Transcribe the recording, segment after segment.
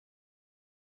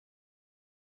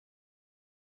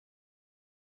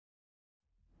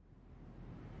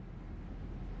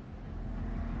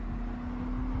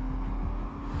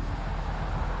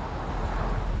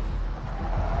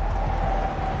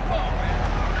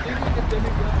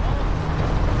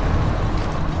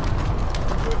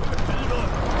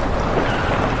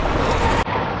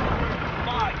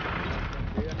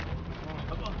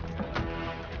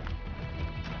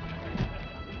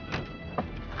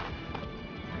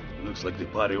Looks like the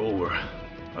party over.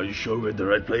 Are you sure we're at the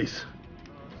right place?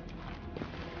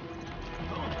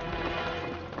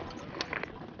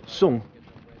 Sung,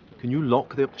 can you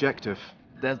lock the objective?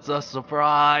 That's a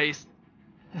surprise.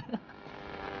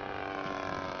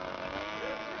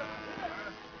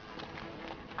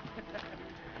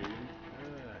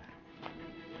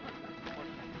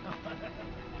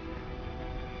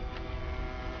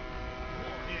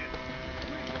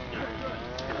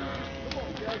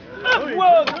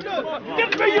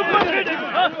 Get me, you bastard!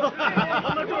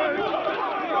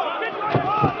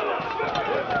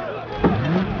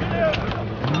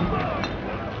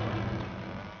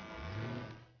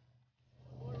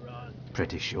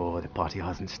 Pretty sure the party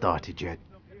hasn't started yet.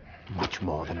 Much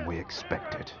more than we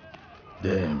expected.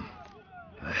 Damn.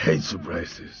 I hate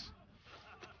surprises.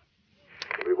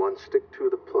 Everyone stick to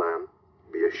the plan.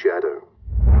 Be a shadow.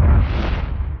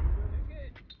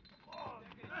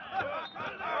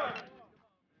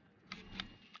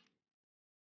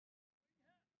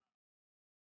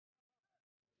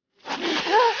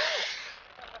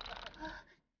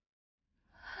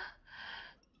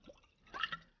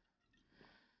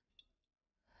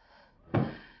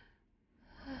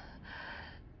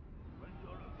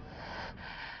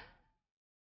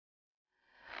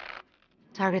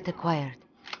 Target acquired.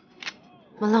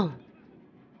 Malone,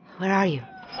 where are you?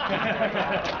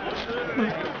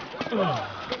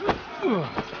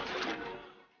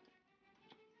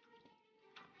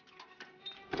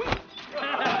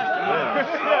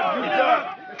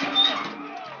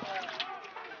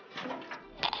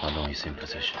 Malone is in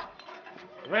position.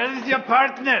 Where is your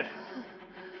partner?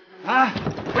 Huh?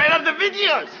 Where are the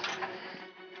videos?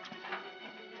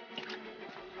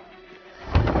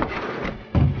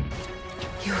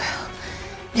 You will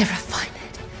never find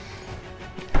it.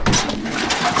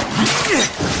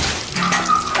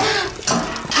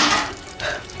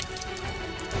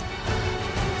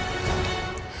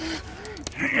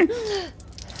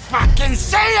 Fucking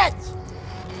say it!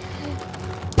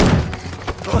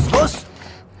 Boss?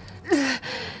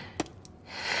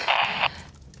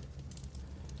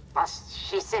 Boss,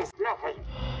 she says nothing.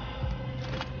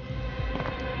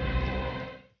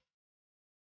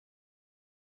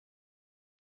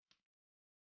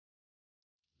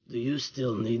 Do you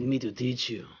still need me to teach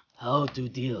you how to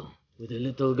deal with a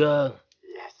little girl?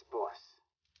 Yes, boss.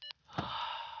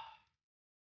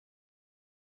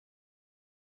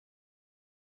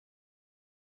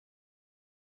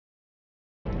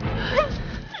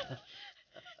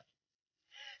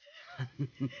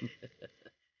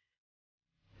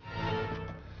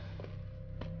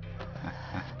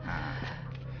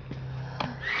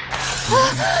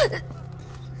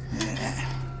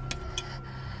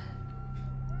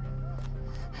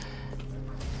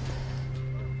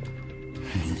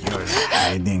 You're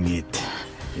hiding it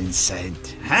inside,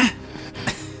 huh?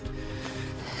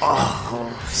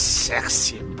 Oh,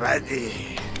 sexy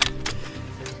body.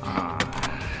 Ah,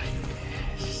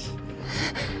 yes.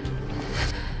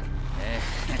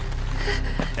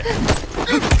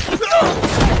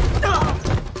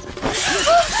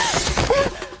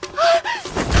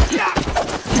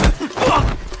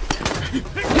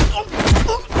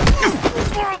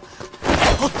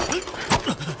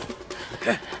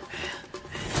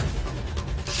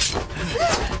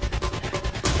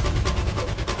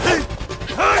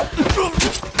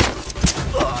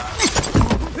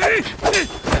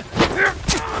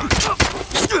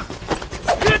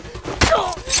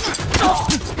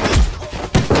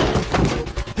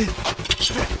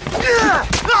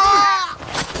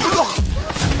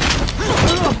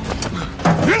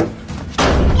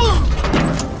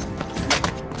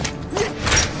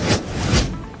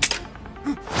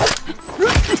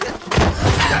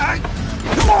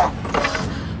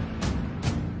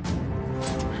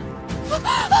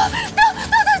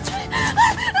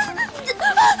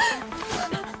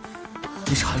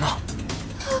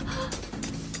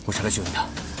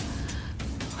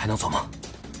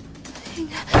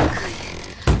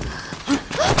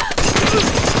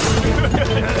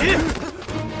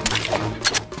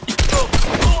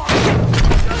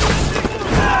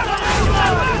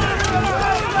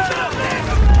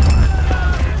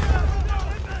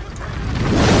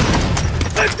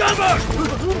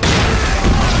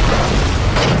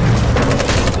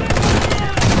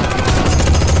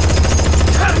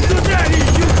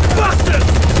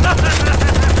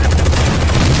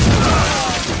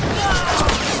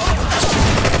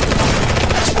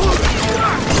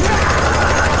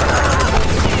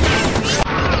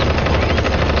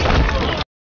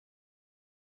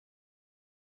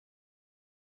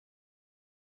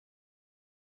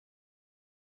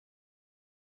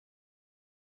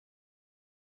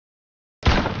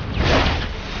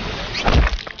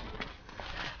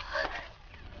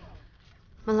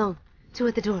 Malone, 2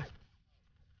 at the door.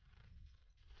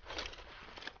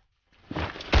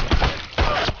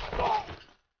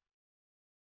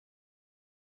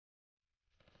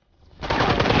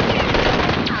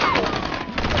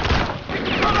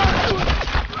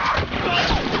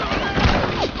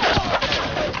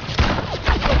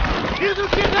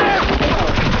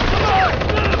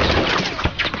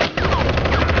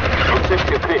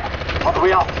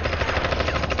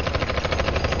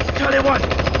 Charlie 1!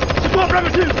 Support Bravo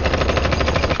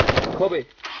 2! Copy.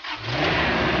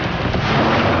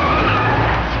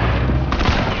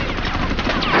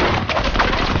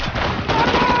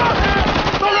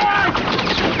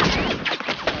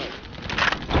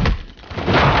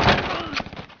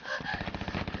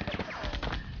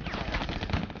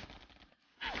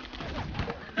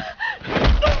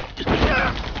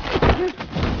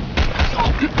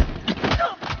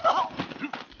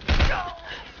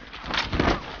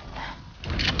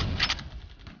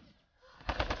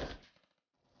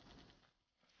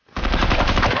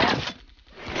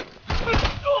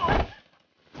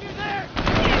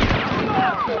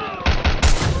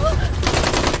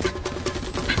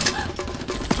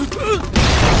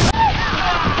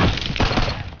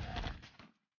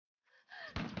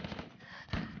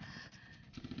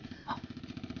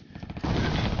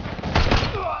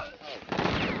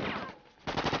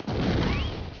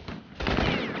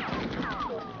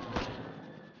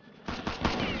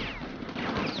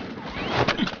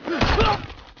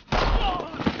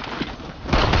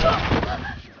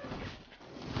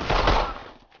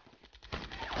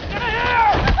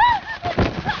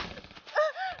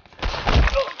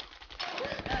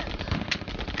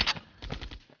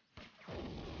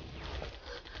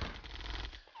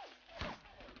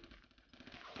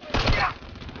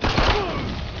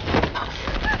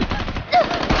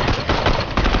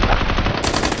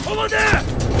 Over there!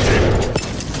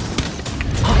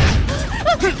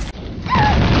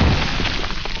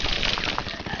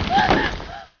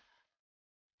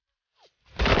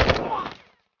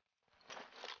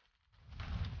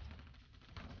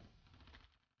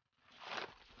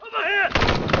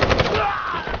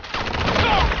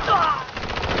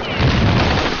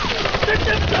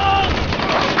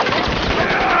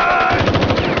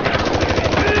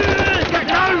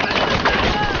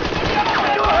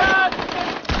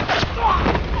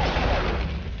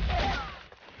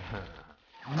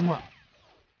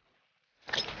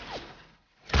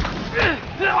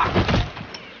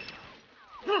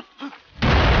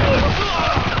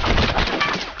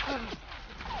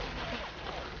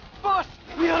 Boss,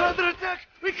 we are under attack.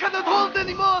 We cannot hold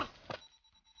anymore.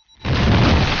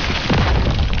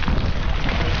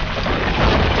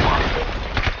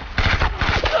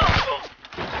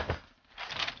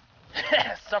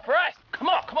 Surprise! Come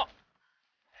on, come on.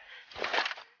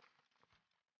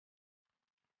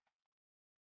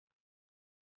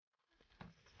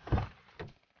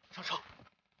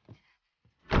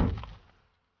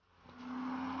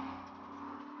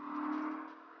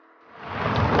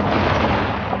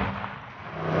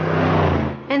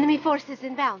 Enemy forces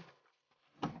inbound.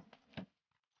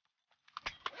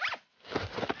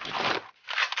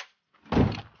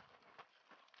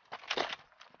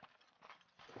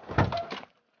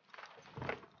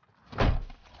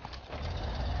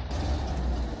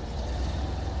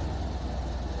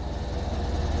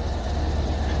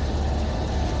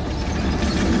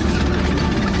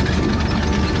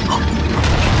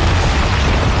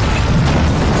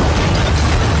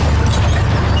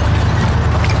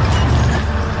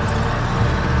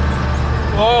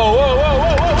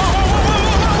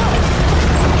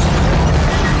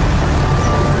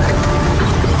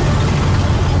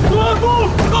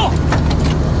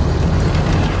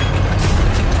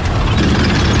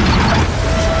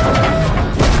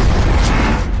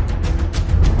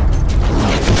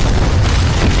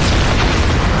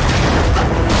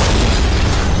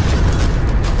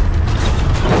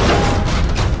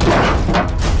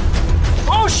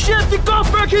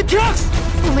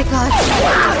 Oh my god.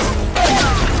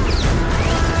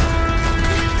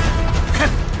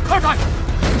 Carbine!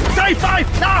 Stay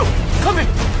 5! Now! Come in!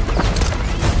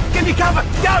 Give me cover!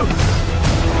 Go!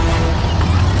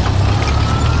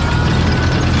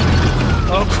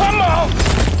 Oh, come on!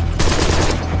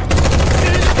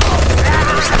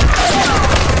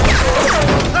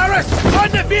 Harris!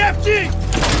 Find the BFG!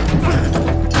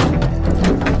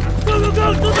 Go, go,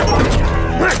 go! To the wall!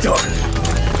 Right door!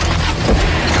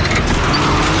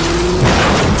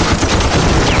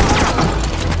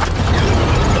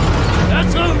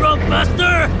 That's all,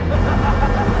 Rockbuster!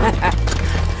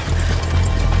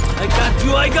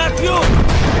 I got you!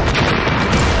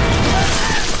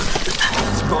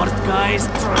 Smart guys,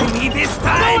 try me this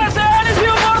time! No, the enemy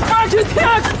won't fight you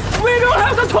yet! We don't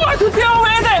have the toy to deal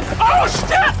with it! Oh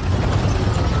shit!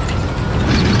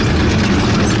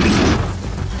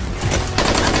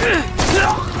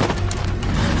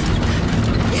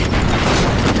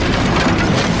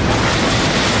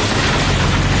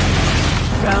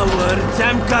 Cowards,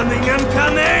 I'm coming, I'm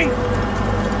coming!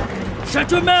 Shut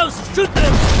your mouths! Shoot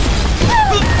them!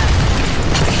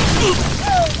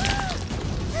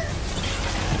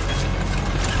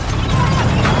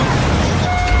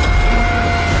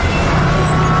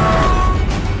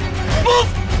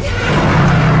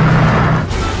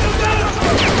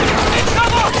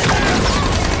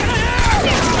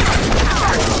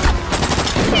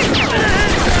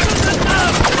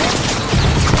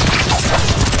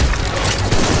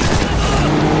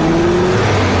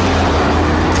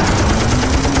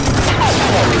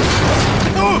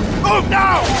 Move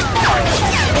now!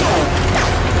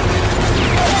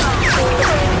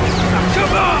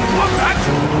 Come on, walk back!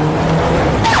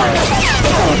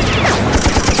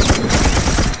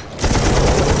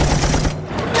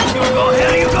 Here you go,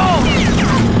 here you go!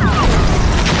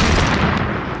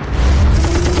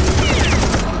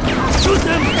 Shoot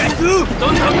them, and you!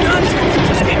 Don't have guns!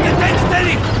 Just keep the tank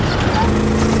steady!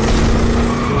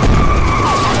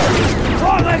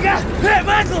 Oh my god! Hey,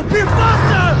 Michael, be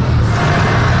faster!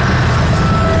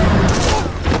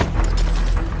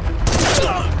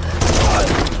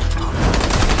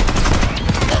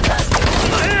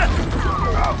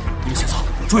你先走，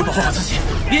注意保护好自己，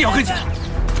别咬跟紧。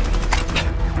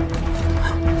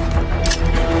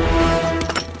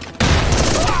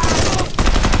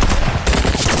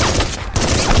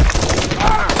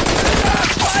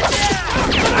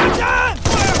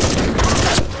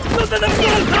都在那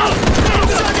边跑！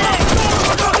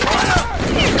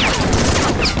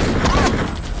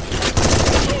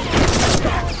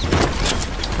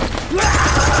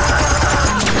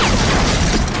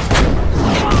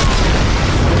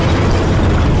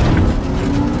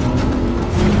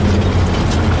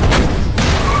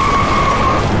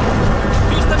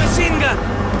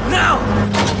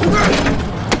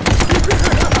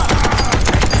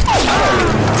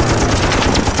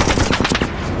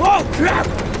 Oh crap!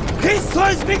 His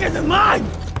sword is bigger than mine!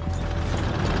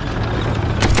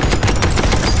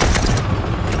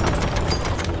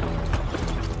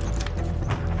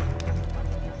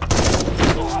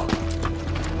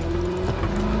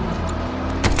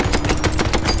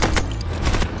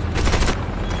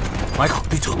 Michael,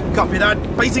 B2. Copy that.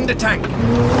 Facing the tank.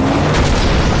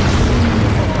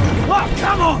 Oh,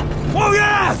 come on! Oh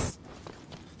yes!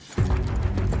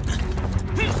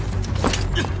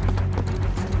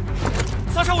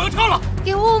 萨莎，我要跳了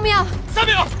给我5秒， ，3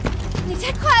秒。你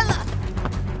太快了。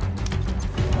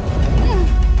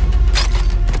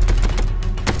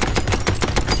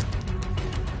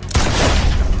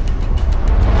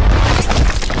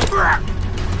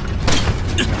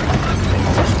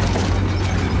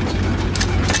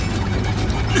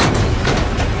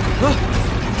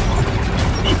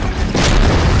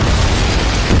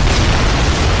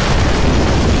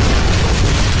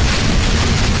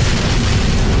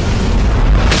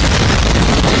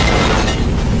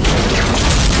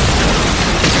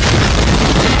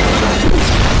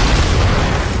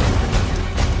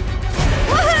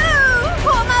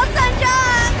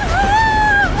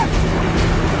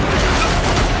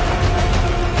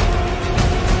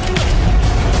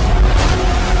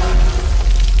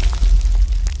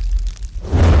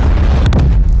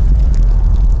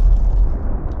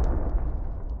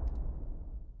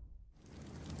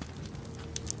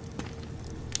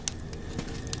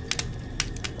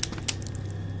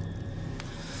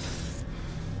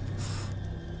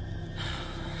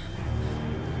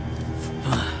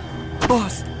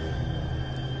Boss!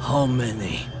 How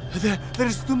many?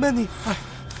 There's too many.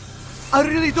 I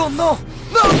really don't know.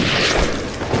 No!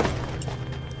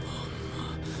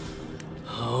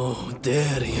 How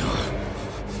dare you?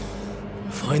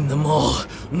 Find them all.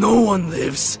 No one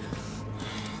lives.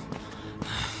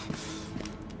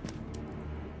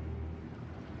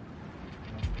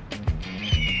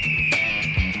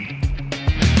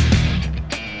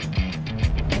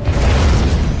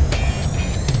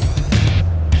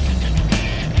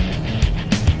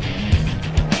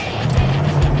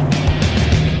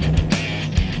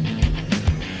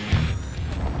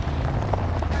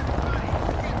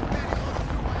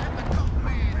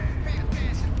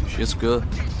 She's good.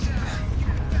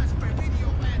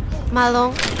 马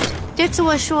龙，这次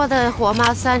我说的火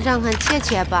冒三丈很贴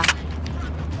切吧？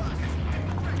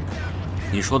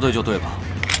你说对就对吧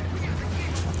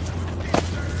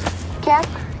Jack,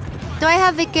 do I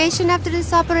have vacation after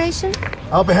this operation?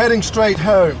 I'll be heading straight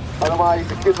home. Otherwise,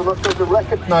 the kids will not going to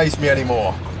recognize me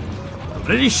anymore. I'm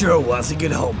pretty sure once you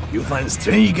get home, you'll find a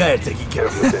strange guy taking care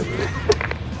of you.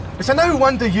 It's no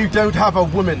wonder you don't have a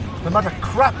woman, no matter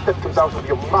crap that comes out of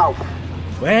your mouth.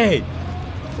 Wait,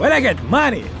 when I get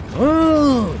money,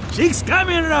 oh, chicks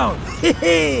coming around.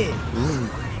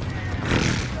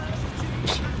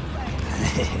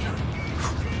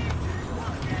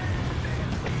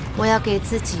 我要给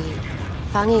自己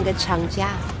放一个长假，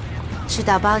去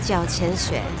到包角潜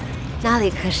水，那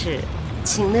里可是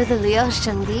情乐的旅游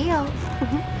胜地哦。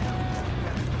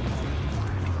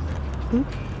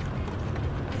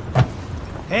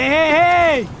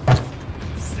Hey,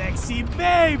 sexy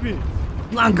baby！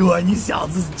 难怪你小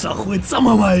子这回这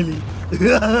么卖力。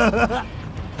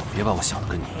别把我想的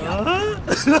跟你一样。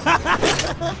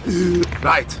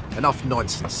Right, enough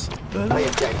nonsense. Pay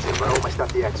attention, we're almost at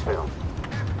the exfil.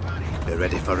 Be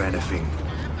ready for anything.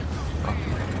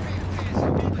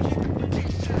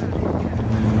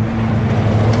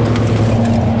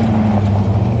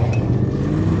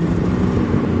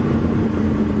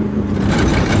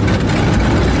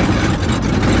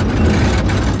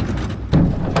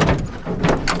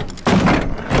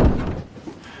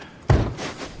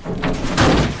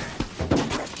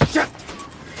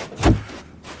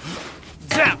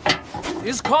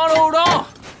 It's caught hold on.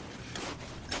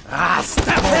 Ah,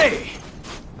 stop! Hey!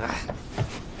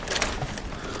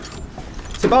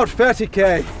 It's about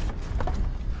 30k.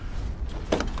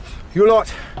 You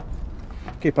lot,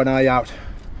 keep an eye out.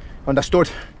 Understood?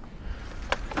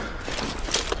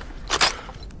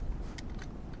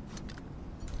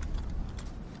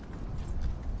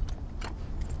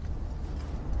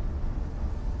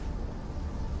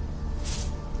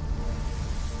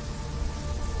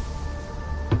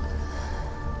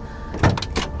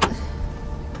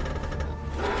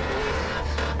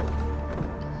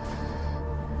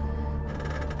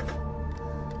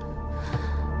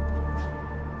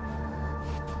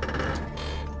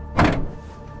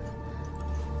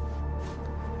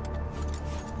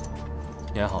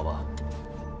你还好吧？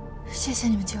谢谢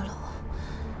你们救了我。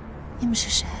你们是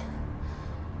谁？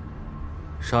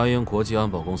沙鹰国际安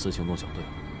保公司行动小队，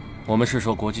我们是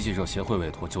受国际记者协会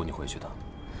委托救你回去的。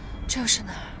这又是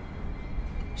哪儿？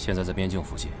现在在边境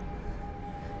附近。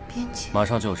边境。马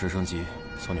上就有直升机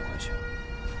送你回去。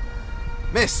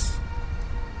Miss,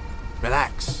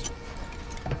 relax.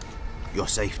 You're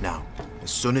safe now.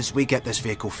 As soon as we get this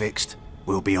vehicle fixed,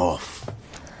 we'll be off.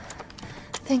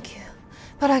 Thank you,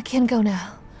 but I can't go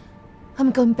now.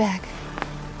 I'm going back.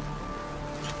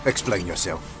 Explain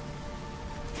yourself.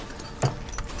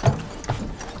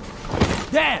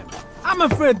 Damn! I'm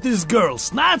afraid this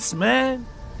girl's nuts, man.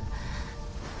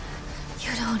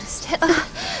 You don't understand.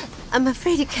 I'm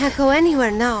afraid you can't go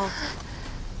anywhere now.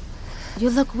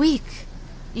 You look weak.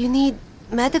 You need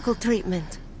medical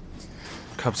treatment.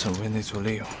 Captain, we need to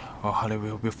leave, or Harley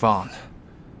will be found.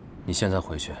 你现在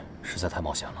回去实在太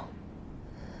冒险了。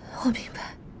我明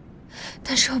白，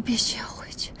但是我必须要回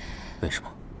去。为什么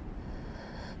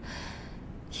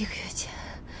？1个月前，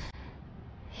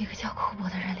一个叫库珀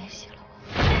的人联系了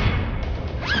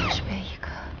我，说他是被一个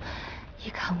以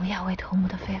卡姆亚为头目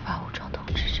的非法武装统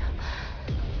治者，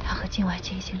他和境外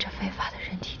进行着非法的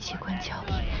人体器官交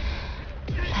易，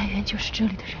来源就是这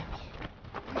里的人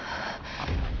民。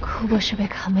库珀是被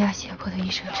卡姆亚胁迫的医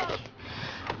生之一，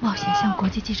冒险向国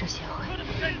际记者协会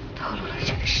透露了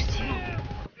这个事情。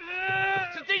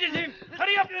是这件事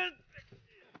，hurry up!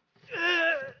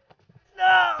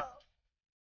 No!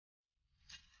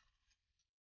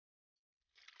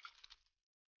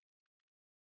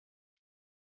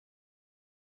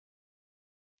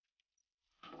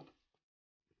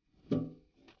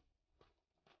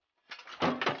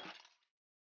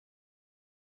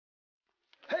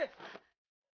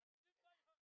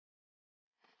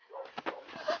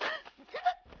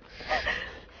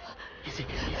 Easy,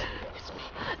 it's me.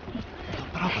 No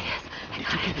problem. Did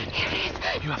you get it? Here it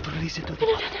is. You have to release it to the...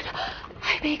 No.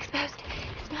 I'm being exposed.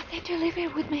 It's not safe to leave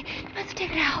it with me. You must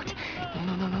take it out.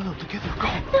 No. Together, go.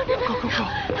 No. Go.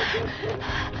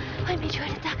 I meet you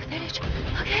at a dark village,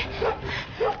 okay?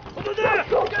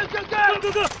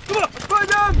 快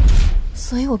点！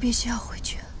所以我必须要回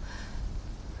去。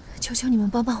求求你们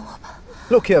帮帮我吧。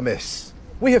 Look here, miss.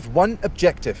 We have one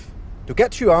objective. To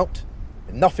get you out,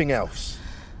 and nothing else.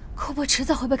 库珀迟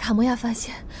早会被卡莫亚发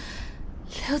现，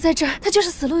留在这儿他就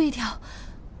是死路一条。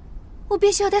我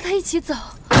必须要带他一起走。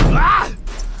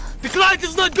The client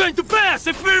is not going to pass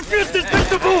if we refuse this thing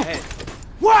to move.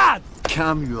 What?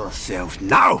 Calm yourself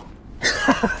now.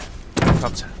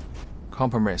 Captain,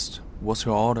 compromised. What's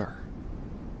your order?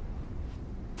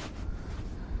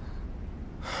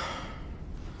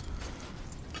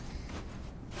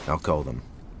 I'll call them.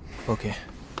 Okay.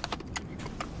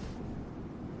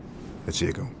 Let's see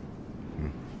you go.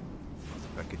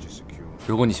 Package is secure.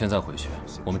 如果你现在回去，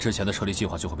我们之前的撤离计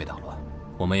划就会被打乱，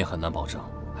我们也很难保证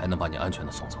还能把你安全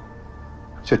的送走。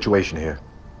Situation here.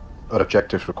 Our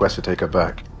objectives request to take her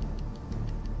back.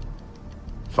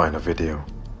 Find a video.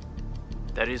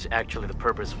 That is actually the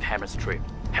purpose of Hammer's trip.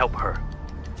 Help her.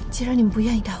 既然你们不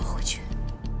愿意带我回去，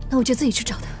那我就自己去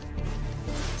找他。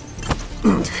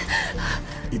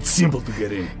It's simple to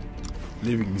get in.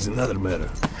 Leaving is another matter.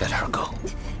 Let her go.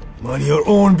 Mind your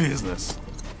own business.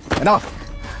 Enough.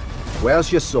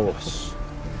 Where's your source?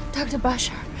 Dr.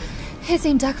 Bashar. He's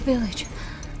in Duck Village.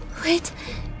 Wait,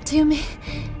 do you mean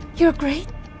you're great?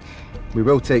 We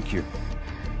will take you.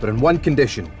 But on one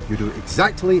condition. You do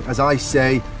exactly as I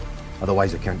say.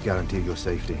 Otherwise, I can't guarantee your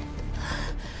safety.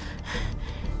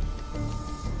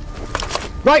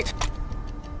 Right!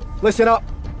 Listen up.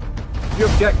 Your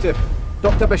objective.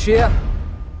 Dr. Bashir,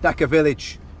 Dhaka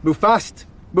Village. Move fast,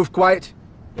 move quiet,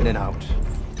 in and out.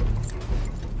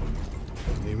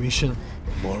 New mission,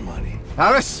 more money.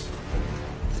 Harris,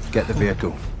 get the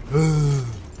vehicle.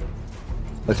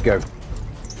 Let's go.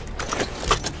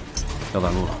 要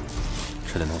赶路了，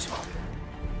吃点东西吧。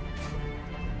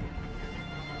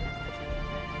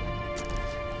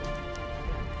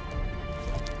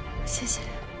谢谢。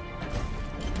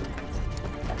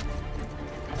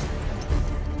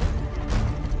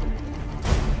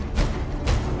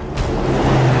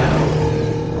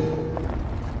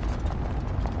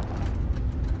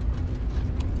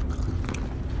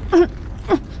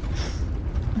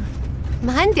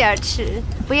慢点吃，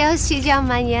不要细嚼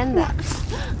慢咽的。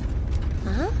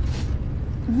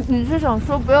你是想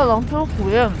说不要狼吞虎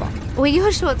咽吧？我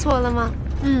又说错了吗？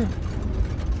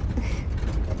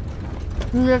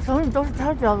你的成语都是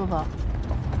他教的吧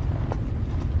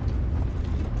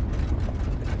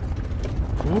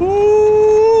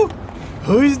Ooh,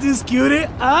 who is this cutie?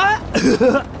 Ah?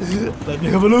 Let me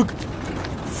have a look.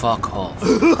 Fuck off.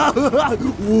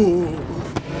 Whoa.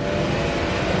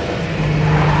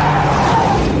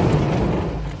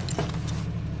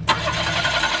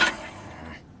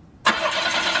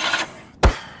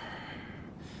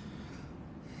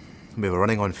 We were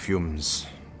running on fumes.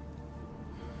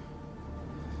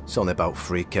 It's only about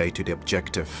 3K to the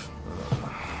objective.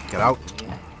 Get out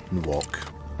and walk.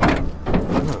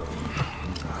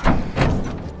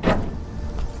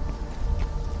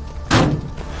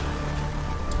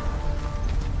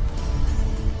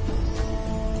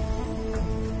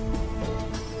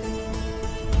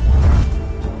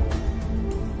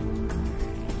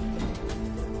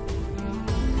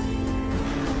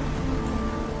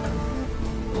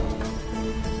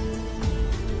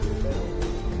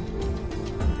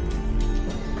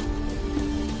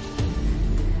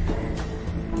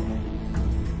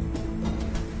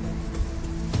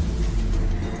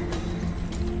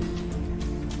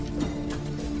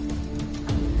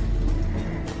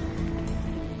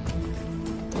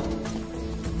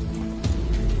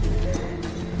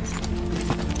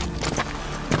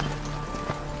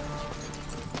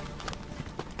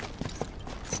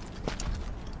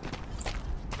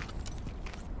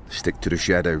 Stick to the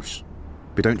shadows.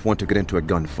 We don't want to get into a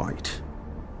gunfight.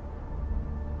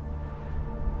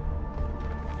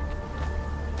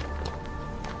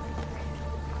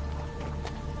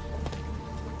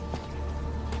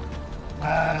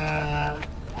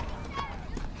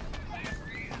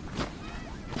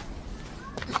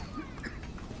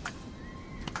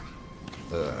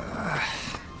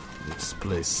 This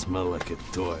place smells like a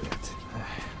toilet.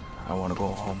 I want to go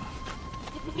home.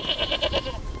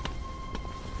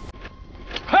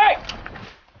 Hey!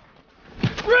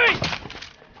 Ray!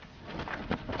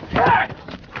 Hey!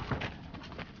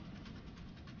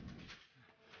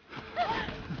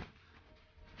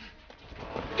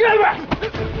 Get back!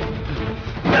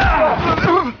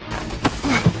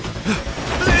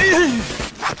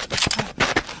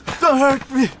 Don't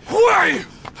hurt me! Who are you?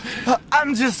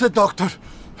 I'm just a doctor.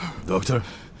 Doctor?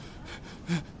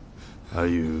 Are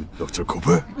you Dr.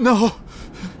 Cooper? No.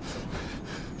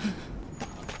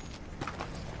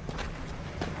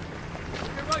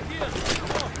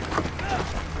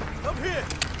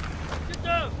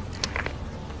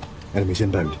 Enemies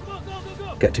inbound.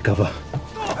 Get to cover.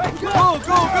 Go, go,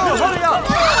 go! Hurry up!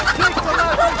 Take the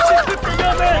last and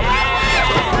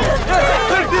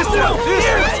take this one!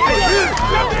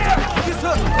 This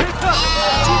up!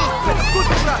 Good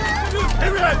shot!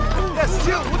 Everyone! Yes,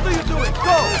 chill! What are you doing?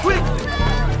 Go! Quick!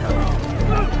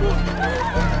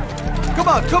 Come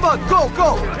on, come on! Go, go!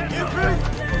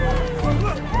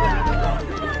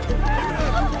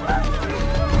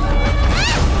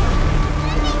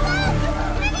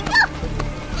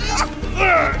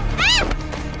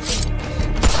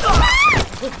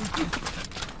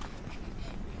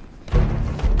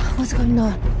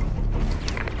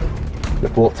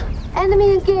 report.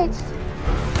 Enemy engaged.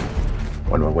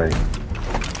 On my way.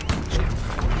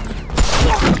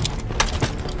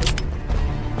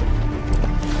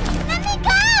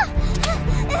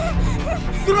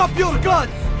 Drop your gun!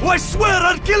 I swear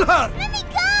I'll kill her!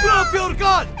 Drop your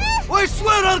gun! I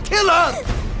swear I'll kill her!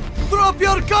 Drop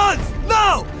your guns!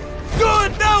 Now! Do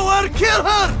it now or kill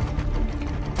her!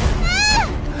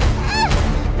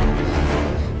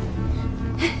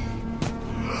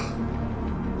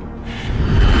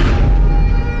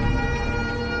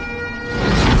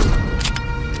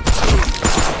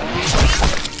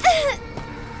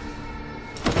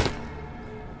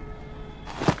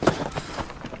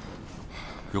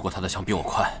如果他的枪比我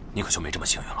快，你可就没这么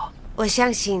幸运了。我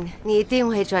相信你一定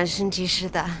会转瞬即逝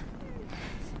的。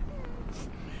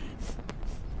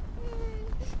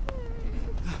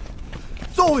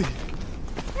Zoe!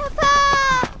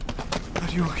 Papa!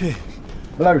 Are you okay?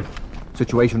 Hello.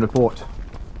 Situation report.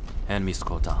 Enemy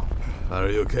squad down.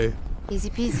 Are you okay? Easy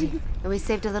peasy. And we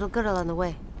saved a little girl on the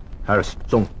way. Harris,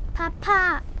 Song.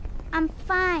 Papa, I'm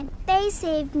fine. They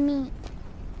saved me.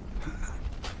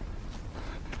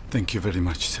 Thank you very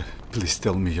much, sir. Please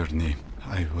tell me your name.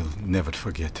 I will never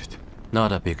forget it.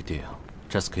 Not a big deal.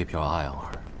 Just keep your eye on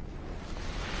her.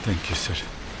 Thank you, sir.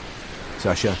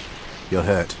 Sasha, you're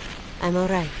hurt. I'm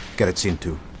alright. Get it seen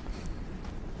to.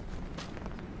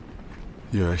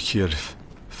 You're here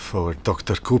for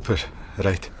Dr. Cooper,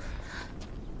 right?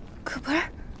 Cooper?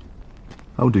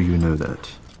 How do you know that?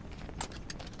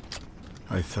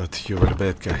 I thought you were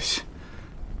bad guys.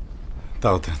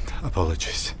 Thousand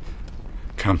apologies.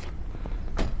 Come.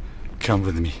 Come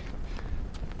with me.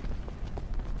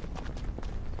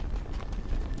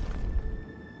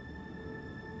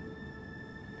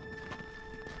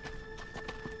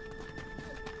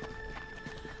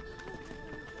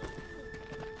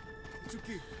 It's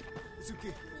okay. It's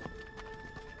okay.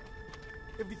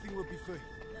 Everything will be fine.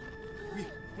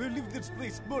 We'll leave this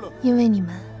place tomorrow. 因为你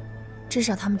们，至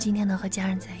少他们今天能和家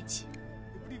人在一起。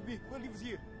 Believe me, we'll leave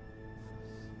here.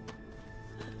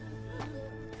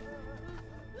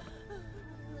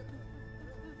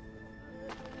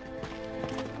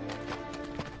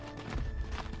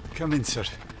 Come in, sir.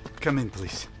 Come in,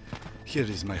 please. Here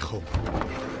is my home.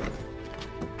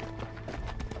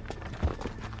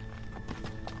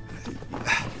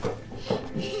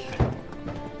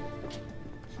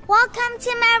 Welcome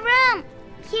to my room.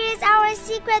 Here is our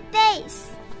secret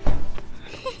base.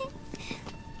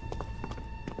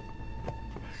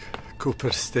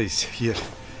 Cooper stays here,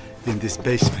 in this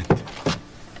basement.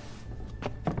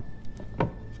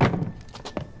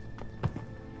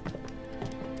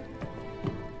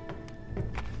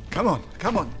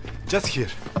 Come on. Just here.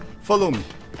 Follow me.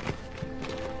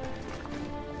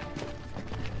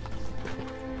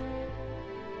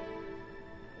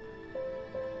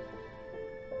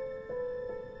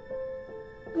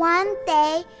 One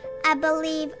day, I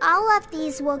believe all of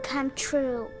these will come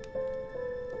true.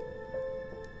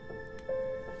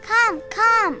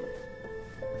 Come.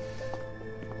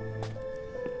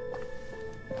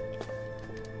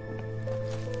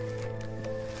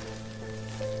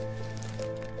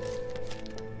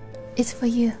 It's for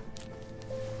you.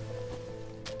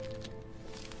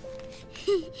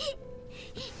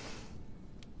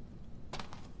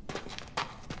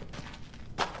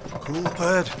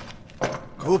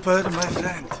 Cooper, my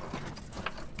friend.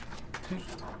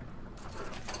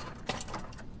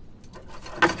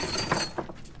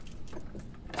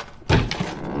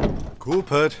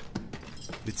 Cooper,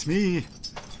 it's me.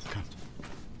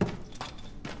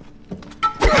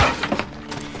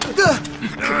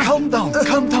 Calm down.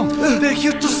 They're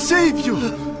here to save you.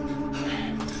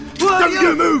 Don't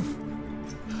you move!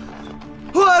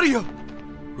 Who are you?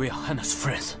 We are Hannah's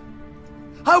friends.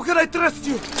 How can I trust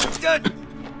you?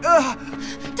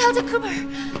 Dr. Cooper,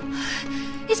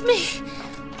 it's me.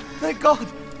 Thank God,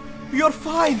 you're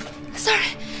fine.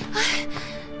 Sorry.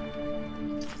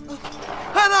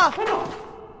 Hannah!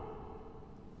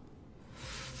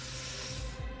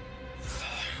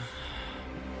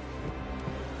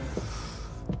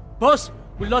 Boss,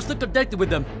 we lost the contact with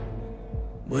them.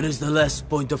 Where is the last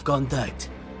point of contact?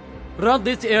 Around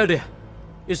this area.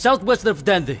 It's southwest of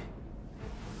Dundee.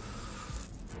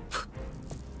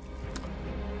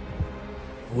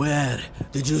 Where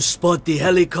did you spot the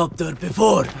helicopter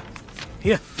before?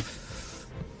 Here.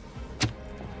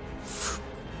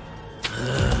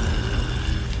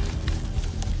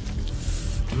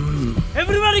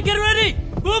 Everybody get ready!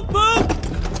 Move! Go!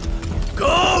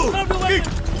 Go! Go! Get ready!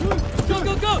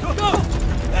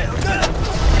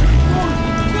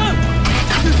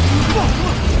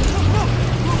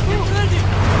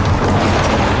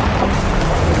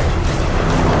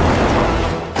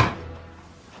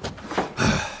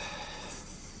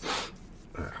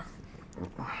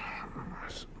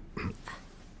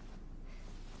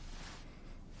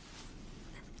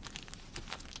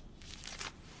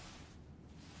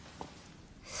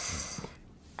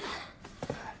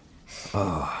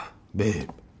 Babe.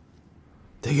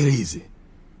 Take it easy.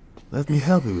 Let me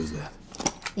help you with that.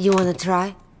 You wanna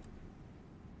try?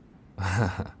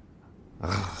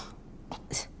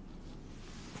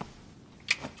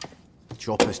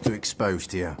 Chopper's too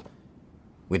exposed here.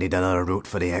 We need another route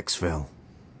for the exfil.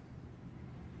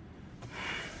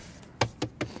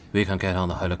 We can get on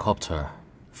the helicopter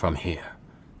from here.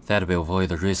 That will avoid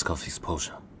the risk of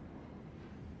explosion.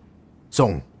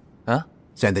 Song. Huh?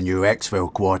 Send the new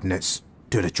exfil coordinates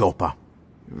to the chopper.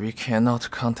 We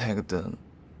cannot contact them.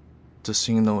 The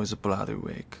signal is bloody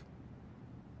weak.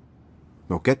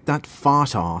 We'll get that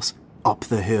fart ass up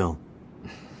the hill.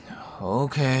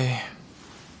 Okay.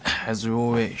 As you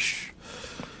wish.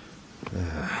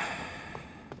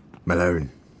 Malone.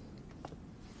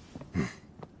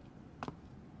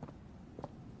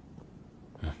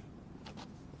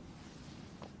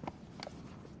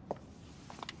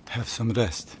 Have some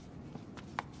rest.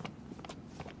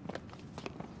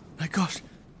 My gosh,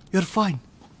 you're fine.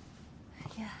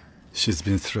 Yeah. She's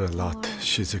been through a lot.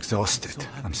 She's exhausted.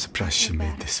 I'm surprised she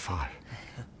made this far.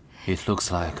 It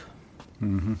looks like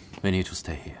we need to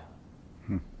stay here.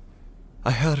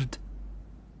 I heard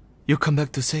you come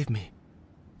back to save me.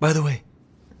 By the way,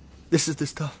 this is the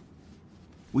stuff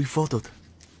we photoed.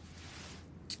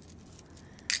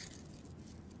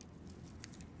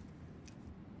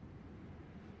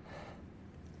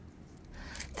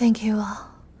 Thank you all.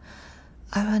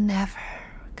 I will never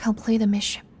complete the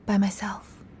mission by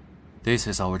myself. This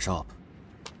is our job.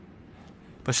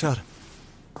 Bashar,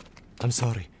 I'm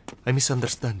sorry. I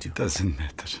misunderstand you. Doesn't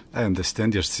matter. I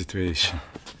understand your situation.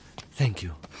 Thank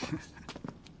you.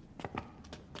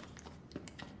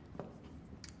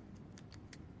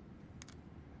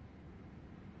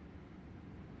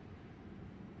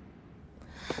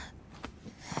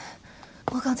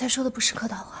我刚才说的不是客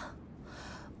套话，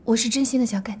我是真心的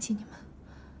想感激你们。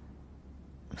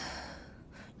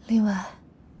另外，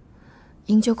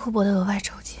营救库珀的额外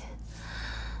酬金，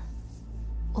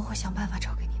我会想办法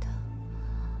找给你的。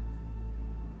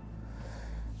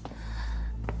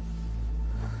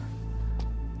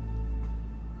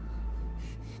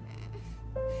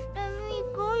Let me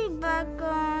go, you bad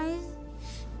guys.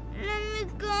 Let me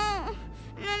go.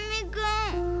 Let me go.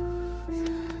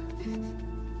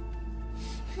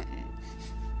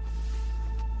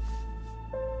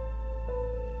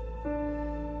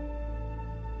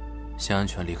 先安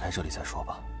全离开这里再说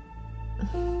吧。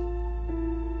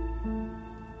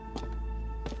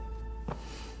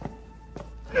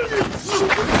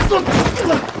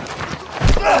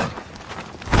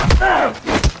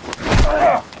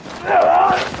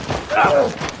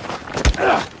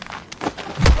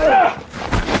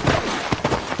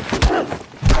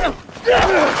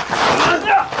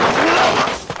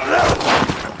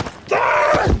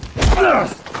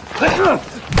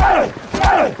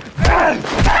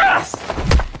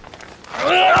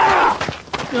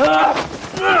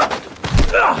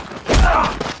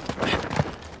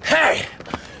Hey!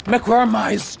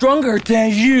 McCormick is stronger than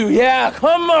you, yeah,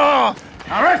 come on!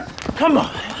 Alright, come on!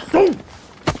 Don't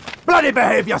bloody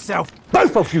behave yourself!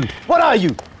 Both of you! What are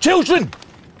you? Children!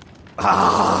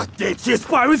 This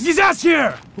spy with his ass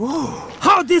here!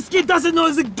 How this kid doesn't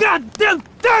know the goddamn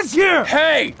dance here!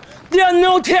 Hey! There are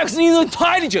no texts in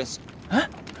intelligence! Huh?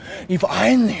 If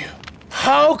I knew,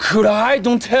 how could I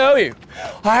don't tell you?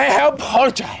 I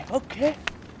apologize, okay?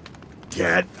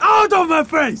 Get out of my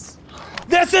face!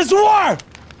 This is war!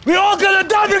 We all gonna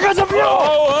die because of you!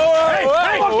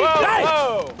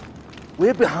 Hey!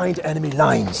 We're behind enemy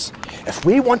lines. If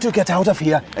we want to get out of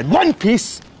here in one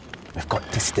piece, we've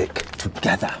got to stick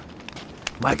together.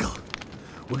 Michael,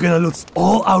 we're gonna lose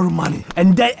all our money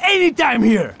and die anytime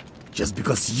here! Just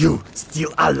because you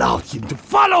still allowed him to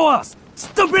follow us!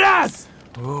 Stupid ass!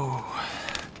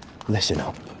 Listen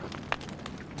up.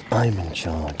 I'm in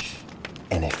charge.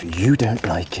 And if you don't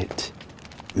like it,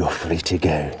 you're free to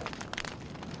go.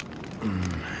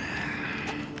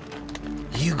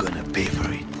 You're gonna pay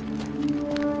for it.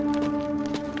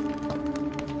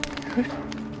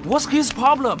 What's his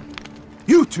problem?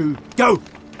 You two, go!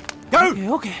 Go!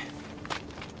 Okay.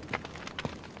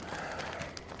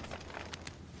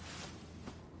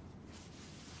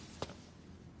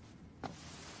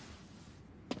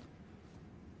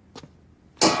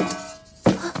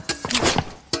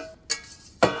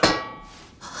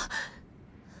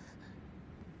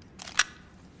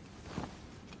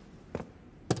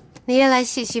 你也来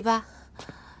洗洗吧。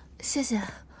谢谢，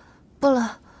不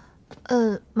了。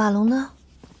马龙呢？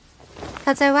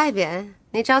他在外边，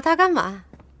你找他干嘛？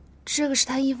这个是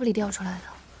他衣服里掉出来的，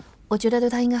我觉得对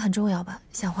他应该很重要吧，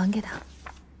想还给他。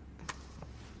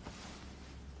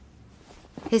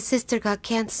 His sister got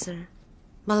cancer.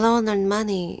 Malone earned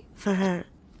money for her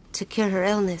to cure her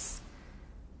illness,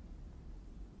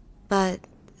 but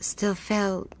still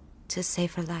failed to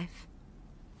save her life.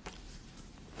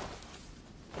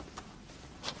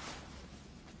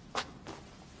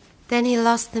 Then he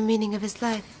lost the meaning of his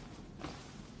life.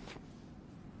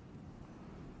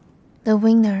 The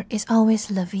winner is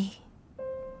always la vie.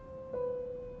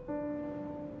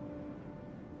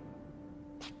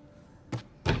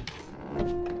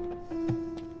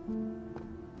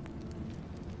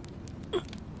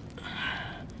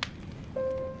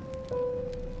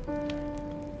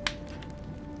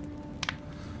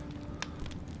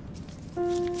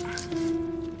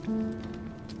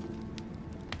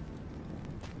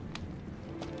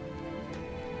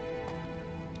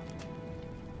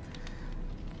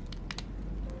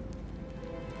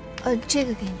这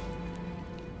个给你。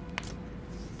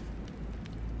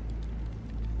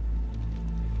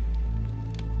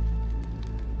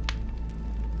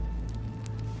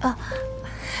啊，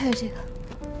还有这个。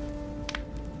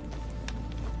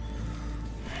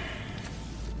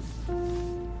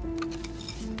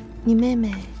你妹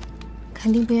妹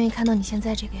肯定不愿意看到你现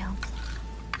在这个样子。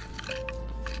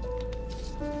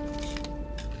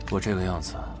我这个样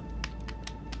子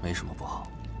没什么不好。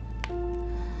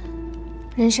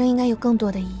 人生应该有更多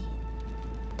的意义，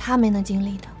他没能经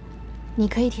历的，你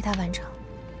可以替他完成。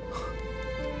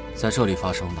在这里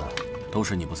发生的都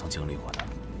是你不曾经历过的，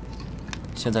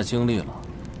现在经历了，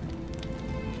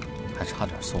还差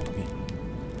点送了命。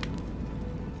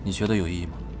你觉得有意义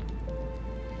吗？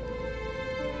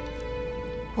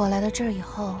我来到这儿以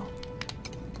后，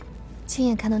亲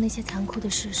眼看到那些残酷的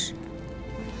事实，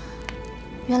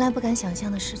原来不敢想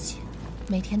象的事情，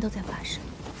每天都在发生。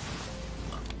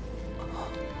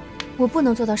 我不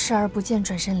能做到视而不见，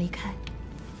转身离开。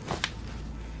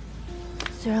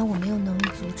虽然我没有能力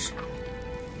阻止，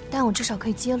但我至少可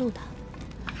以揭露它，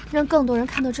让更多人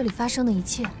看到这里发生的一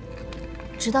切，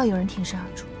直到有人挺身而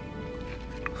出。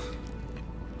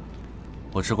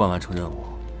我只管完成任务，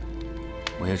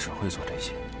我也只会做这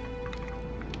些，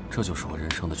这就是我人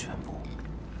生的全部。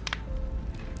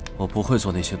我不会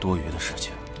做那些多余的事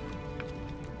情。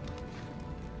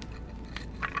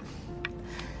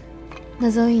 那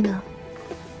Zoe 呢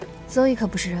 ？Zoe 可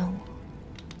不是人物。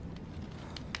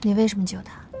你为什么救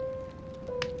她？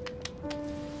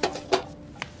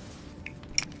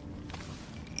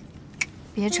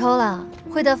别抽了，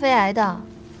会得肺癌的。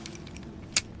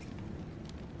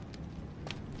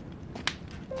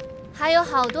还有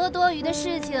好多多余的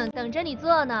事情等着你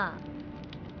做呢。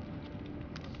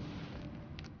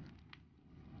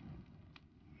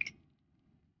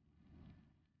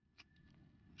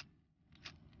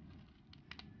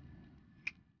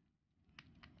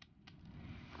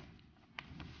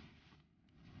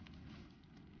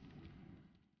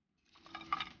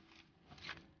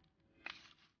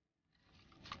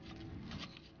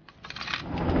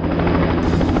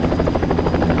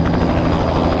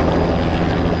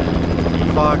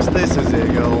 Fox, this is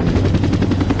Eagle.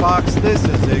 Fox, this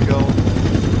is Eagle.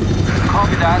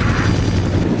 Copy that.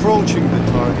 Approaching the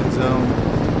target zone.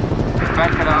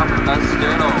 Back it up and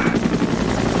stay low.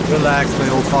 Relax,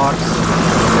 little Fox.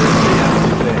 Here's the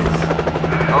empty base.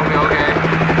 Okay.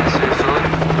 See you soon.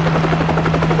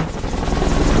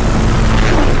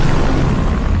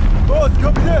 Boss,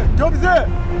 come there! Come there!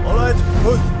 Alright,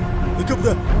 boss. Look up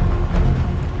there.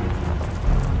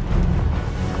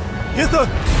 Yes, sir!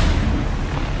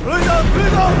 Bring up!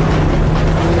 Bring up!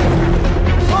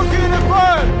 Monkey in the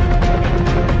fire!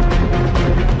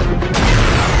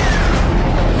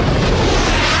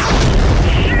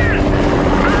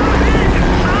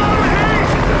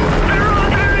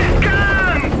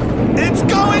 It's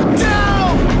going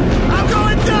down! I'm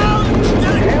going down!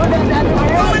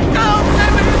 Going down!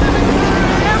 Everywhere!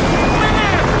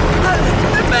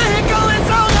 The vehicle is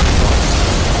on the...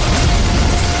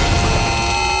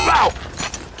 Wow!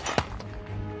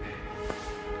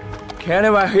 Can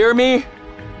anyone hear me?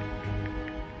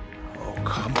 Oh,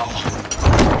 come on.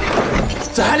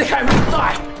 The helicopter will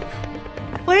die!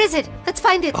 Where is it? Let's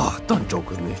find it. Oh, don't joke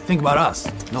with me. Think about us.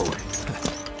 No way.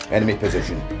 Enemy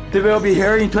position. They will be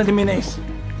here in 20 minutes.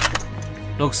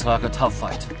 Looks like a tough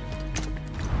fight.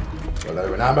 Well,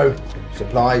 low in ammo,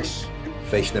 supplies.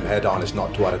 Facing them head on is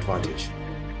not to our advantage.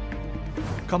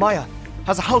 Kamaya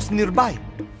has a house nearby.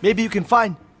 Maybe you can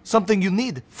find something you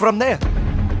need from there.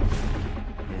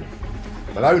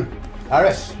 Malone,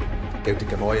 Harris, go to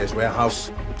Gamoya's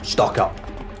warehouse. Stock up.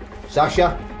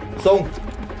 Sasha, Song,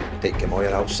 take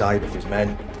Gamoya outside with his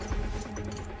men.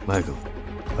 Michael,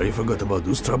 have you forgot about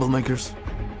those troublemakers?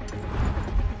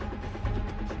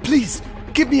 Please,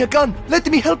 Give me a gun. Let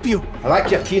me help you. I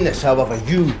like your keenness, however,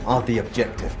 you are the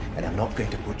objective, and I'm not going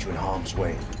to put you in harm's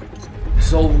way.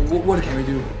 So, what can we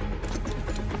do?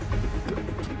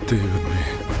 They would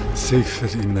be safer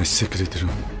in my secret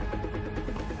room.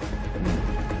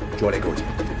 Jolly good.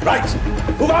 Right!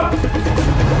 Move out!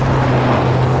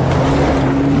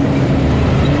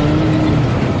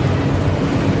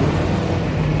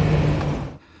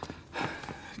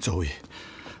 Zoe,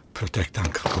 protect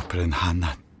Uncle Cooper and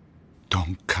Hannah.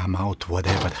 Don't come out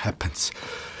whatever happens.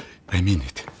 I mean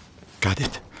it. Got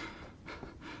it?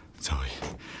 Zoe.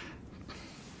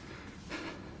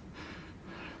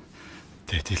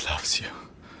 Daddy loves you.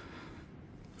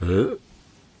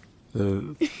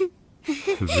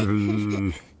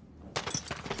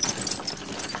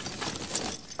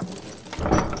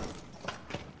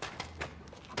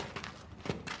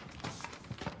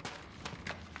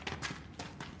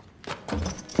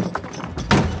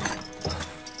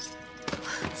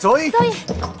 Zoe? Zoe,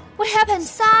 what happened?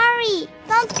 Sorry.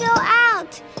 Don't go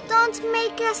out. Don't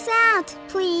make us out,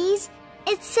 please.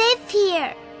 It's safe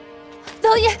here.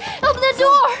 Zoe, open the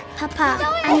door! Papa,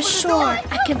 I'm sure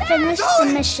I can finish the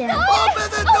mission. Open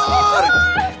the door!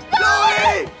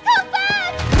 Zoe! Come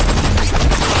back!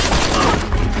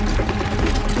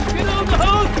 Get out of the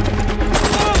house!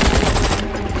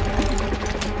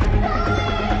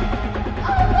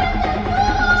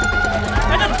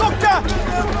 And the doctor!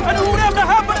 And whatever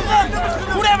happened to them!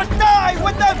 Whatever died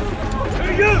with them!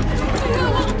 Hey, you!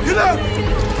 Get out!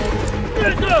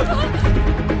 Get out!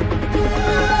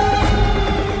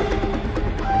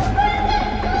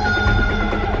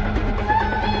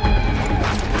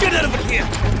 Get out of here!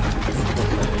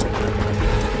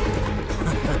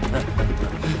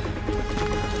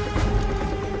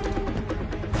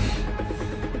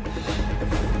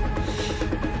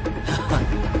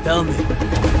 Tell me,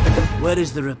 where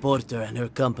is the reporter and her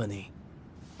company?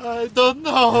 I don't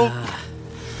know.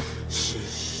 Shh.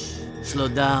 Slow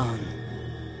down.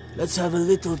 Let's have a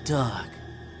little talk.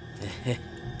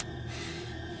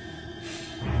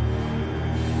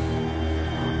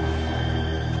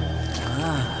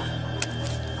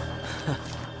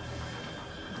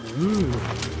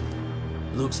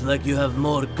 Looks like you have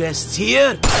more guests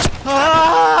here.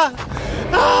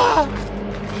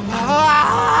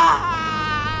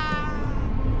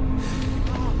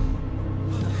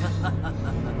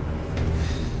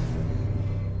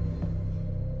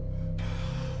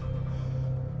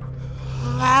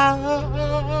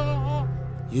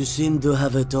 You seem to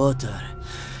have a daughter.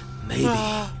 Maybe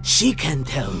she can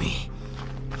tell me.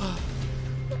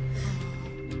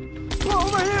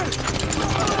 Over here!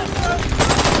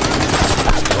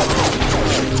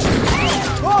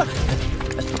 What?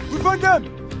 We found them!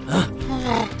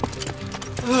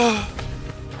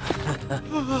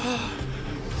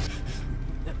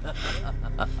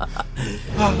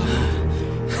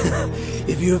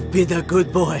 If you've been a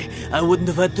good boy, I wouldn't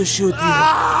have had to shoot you.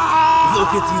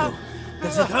 Look at you.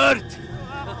 Does it hurt?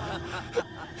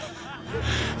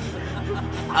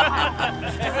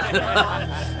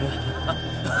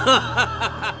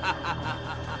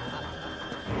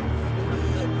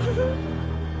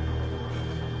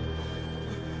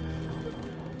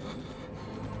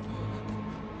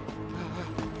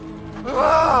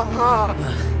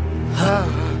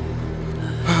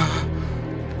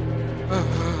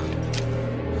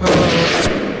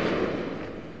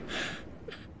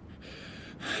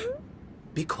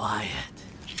 Be quiet.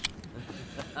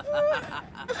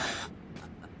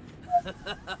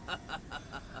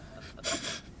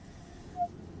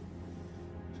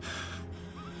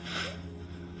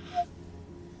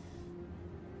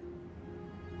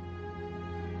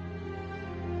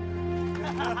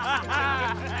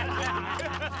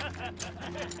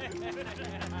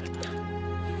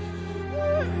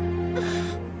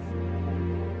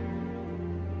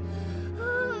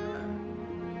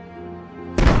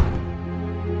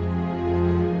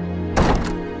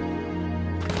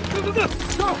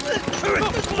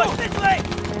 This way!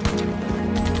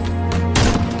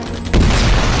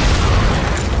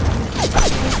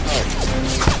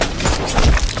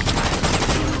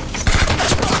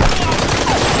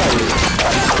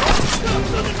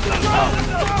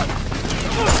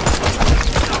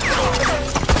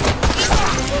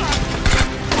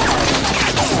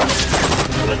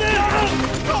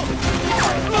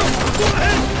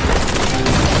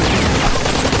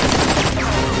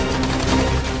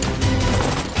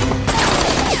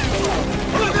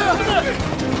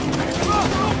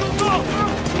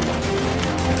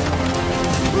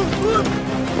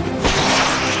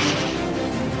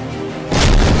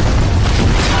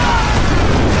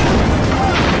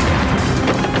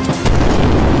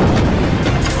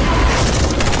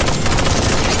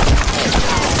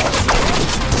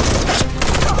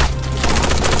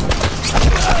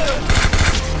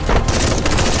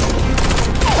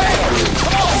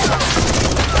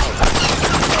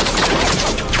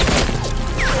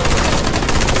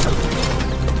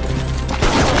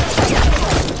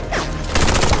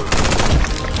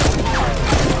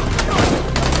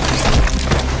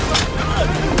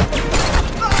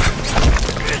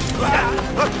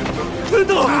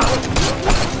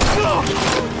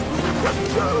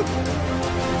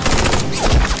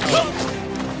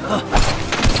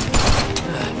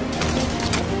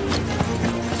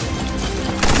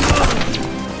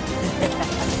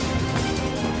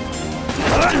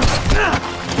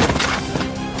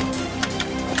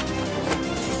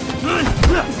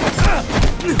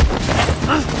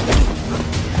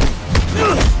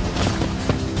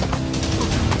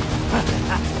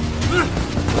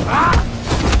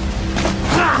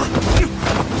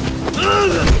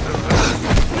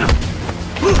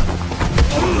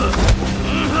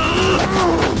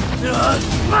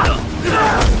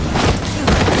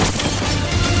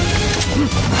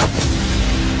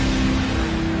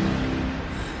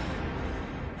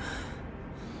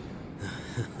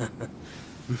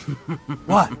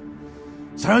 What?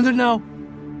 Surrender now?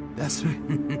 That's right.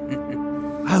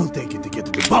 I'll take it to get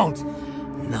to the bones.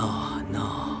 No,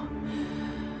 no.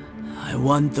 I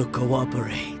want to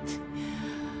cooperate.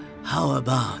 How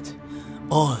about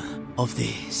all of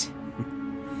these?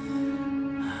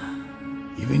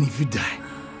 Even if you die,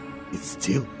 it's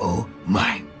still all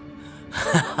mine.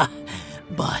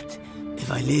 But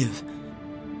if I live,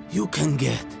 you can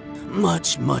get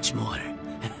much, much more.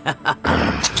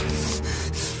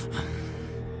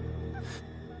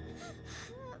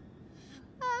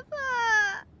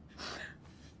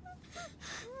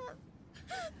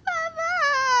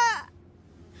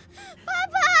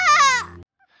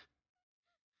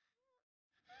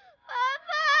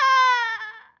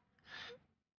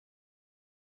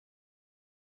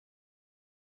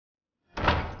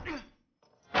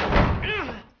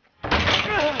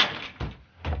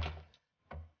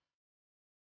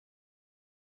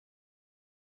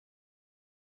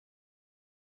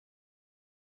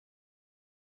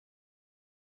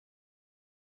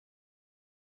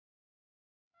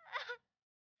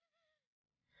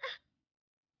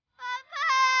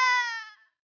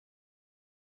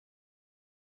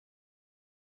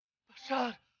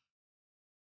 Bashar!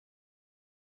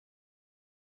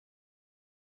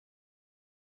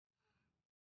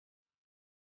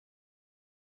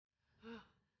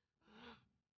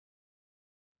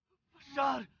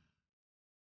 Bashar!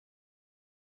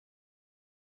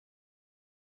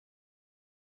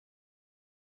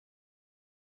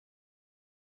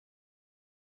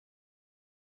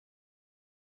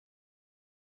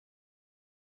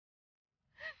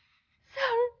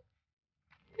 Sorry.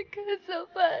 Because so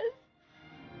fast.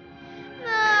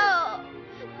 No!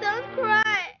 Don't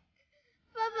cry!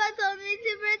 Papa told me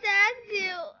to protect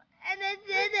you, and I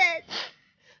did it.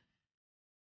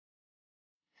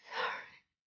 Sorry.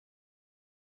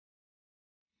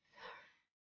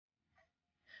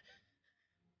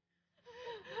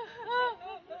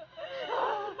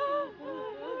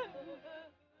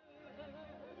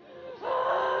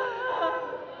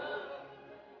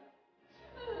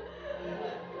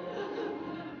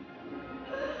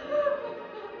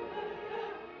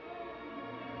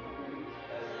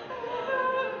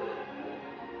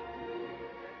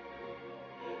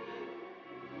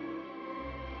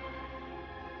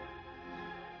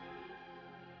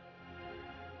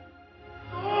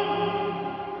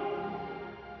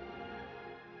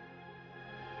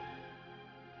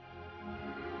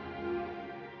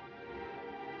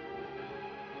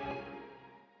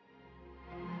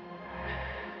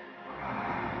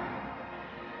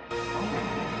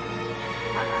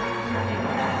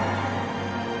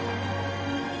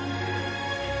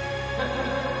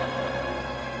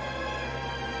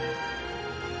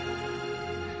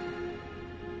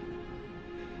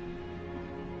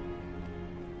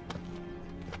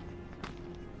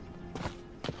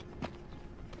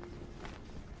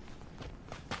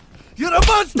 You're a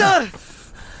monster!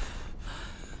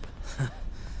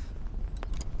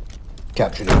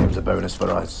 Capturing him's a bonus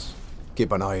for us.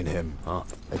 Keep an eye on him. I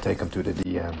take him to the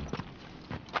DM.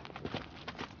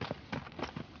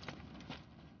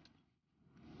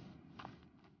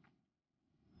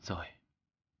 Zoe,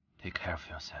 take care of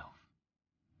yourself.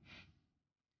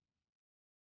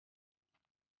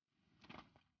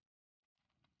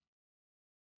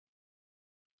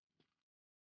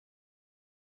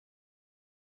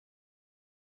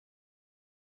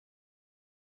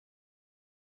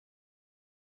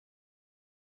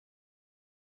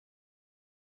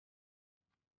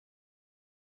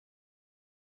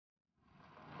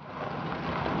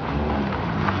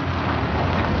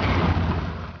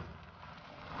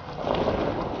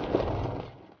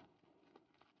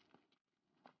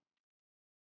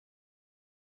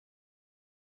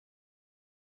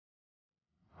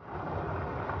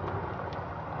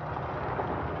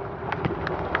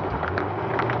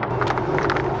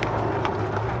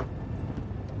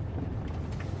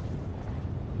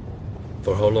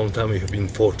 For how long time have you been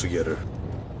fought together?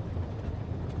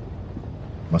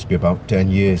 Must be about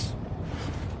 10 years.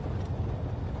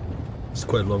 It's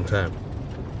quite a long time.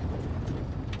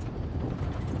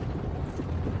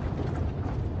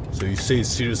 So you say it's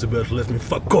serious about letting me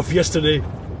fuck off yesterday?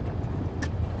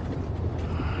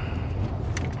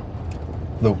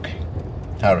 Look,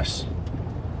 Harris,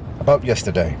 about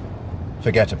yesterday,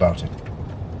 forget about it.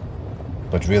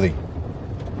 But really,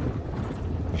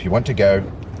 if you want to go,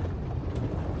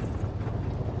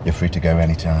 you're free to go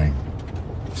anytime.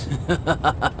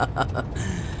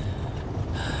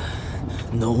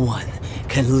 No one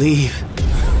can leave.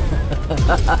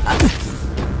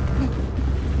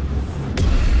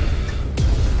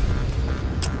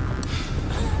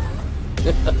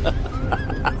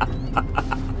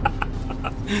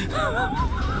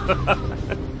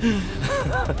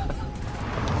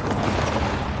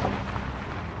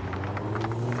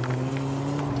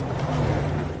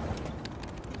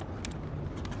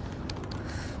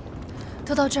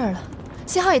都到这儿了，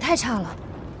信号也太差了。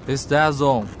 It's that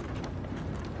zone.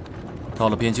 到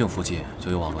了边境附近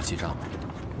就有网络基站了。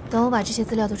等我把这些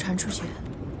资料都传出去，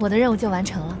我的任务就完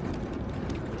成了。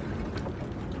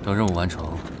等任务完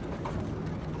成，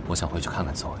我想回去看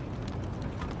看 Zoe。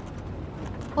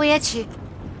我也去。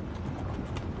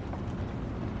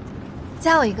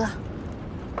加我一个。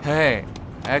 Hey,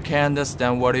 I can't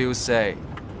understand what you say.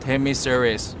 Take me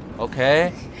serious,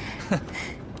 okay?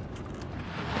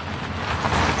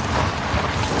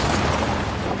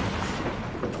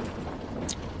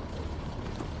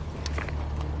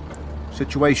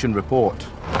 Situation report.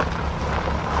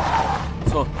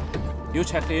 So, you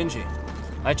check the engine.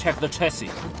 I check the chassis.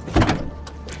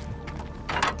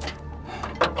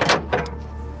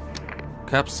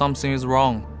 Cap, something is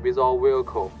wrong with our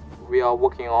vehicle. We are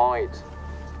working on it.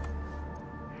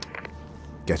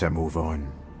 Get a move on.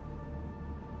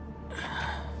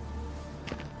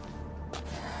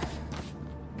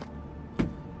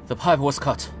 The pipe was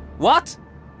cut. What?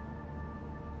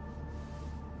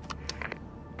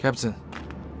 Captain,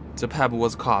 the pipe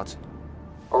was cut.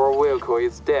 Our vehicle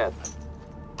is dead.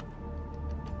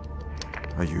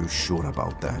 Are you sure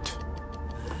about that?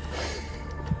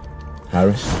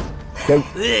 Harris, go.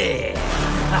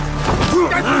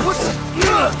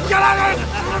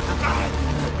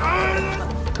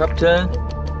 Captain.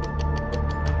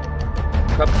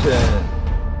 Captain.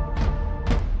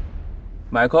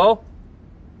 Michael?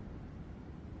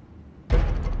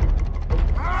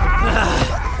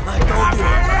 I told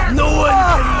you, no one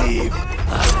can leave.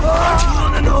 You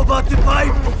wanna know about the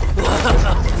pipe?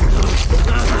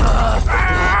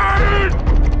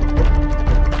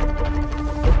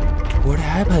 What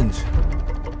happened?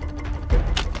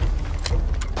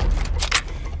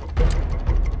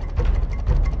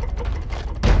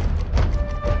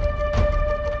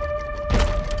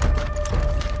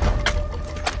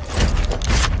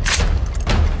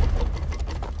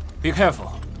 Be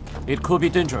careful. It could be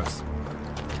dangerous.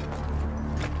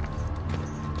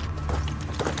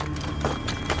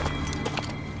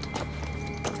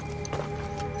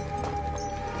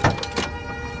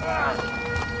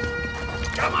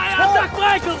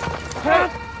 Michael!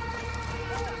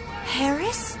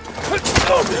 Harris?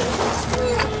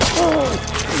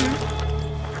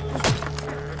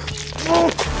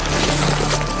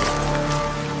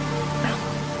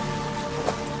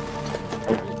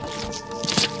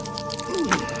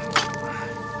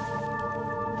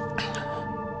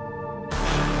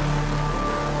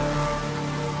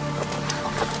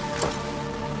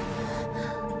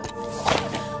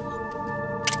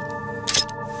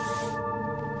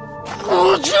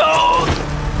 Oh, Joe!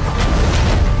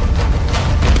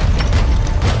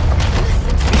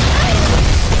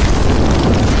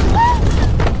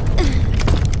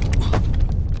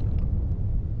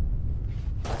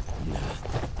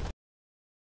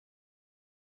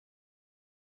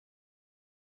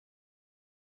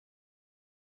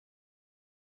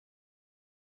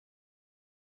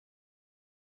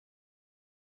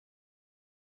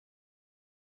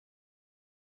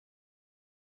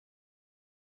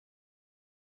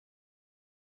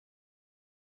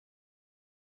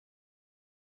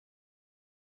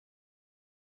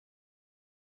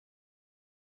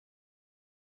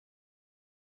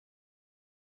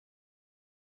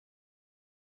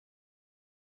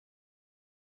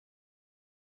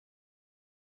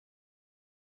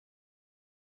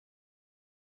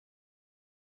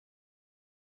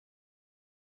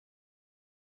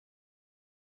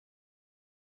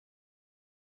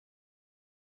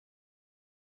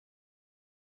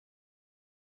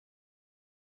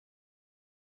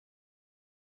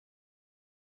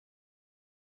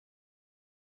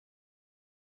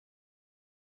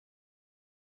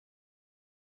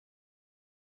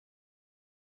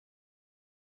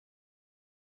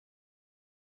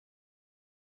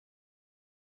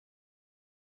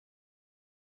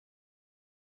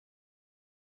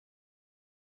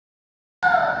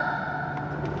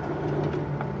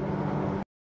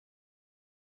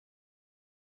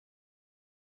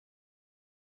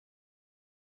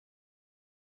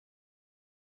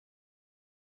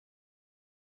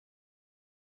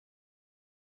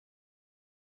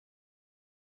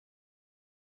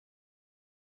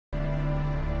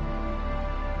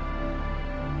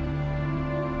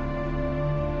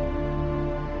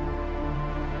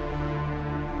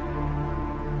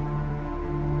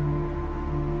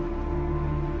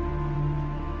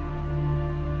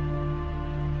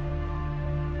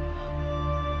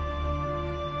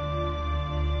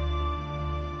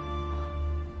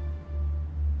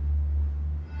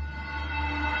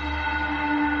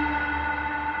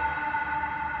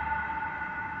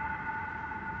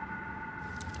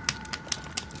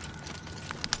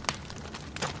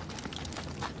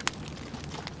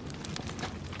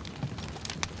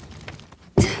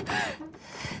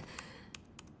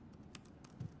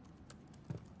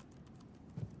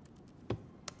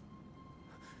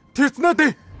 It's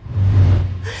nothing.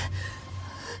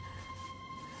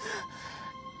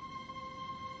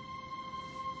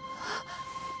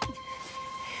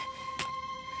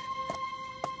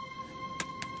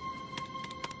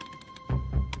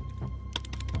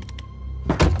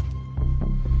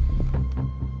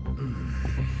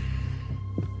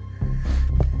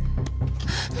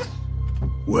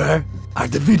 Where are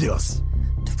the videos?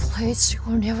 The place you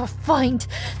will never find.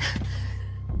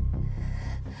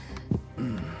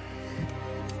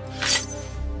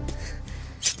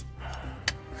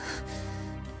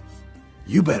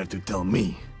 You better to tell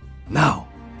me now,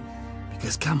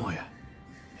 because Kamoya,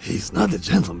 he's not a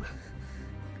gentleman.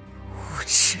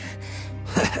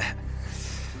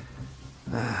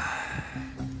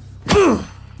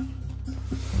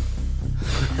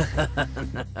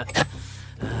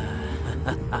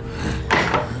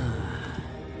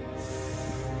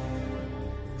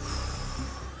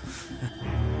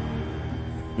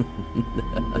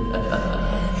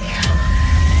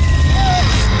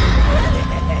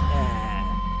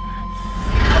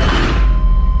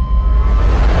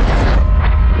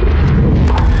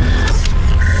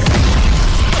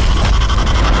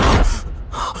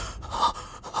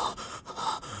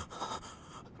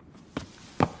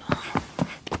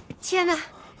天哪，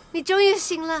你终于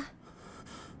醒了！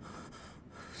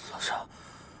嫂子，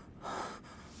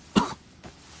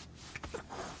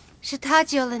是他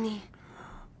救了你。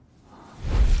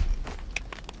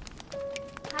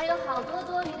还有好多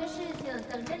多余的事情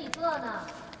等着你做呢。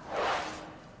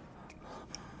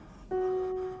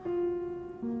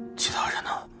其他人呢？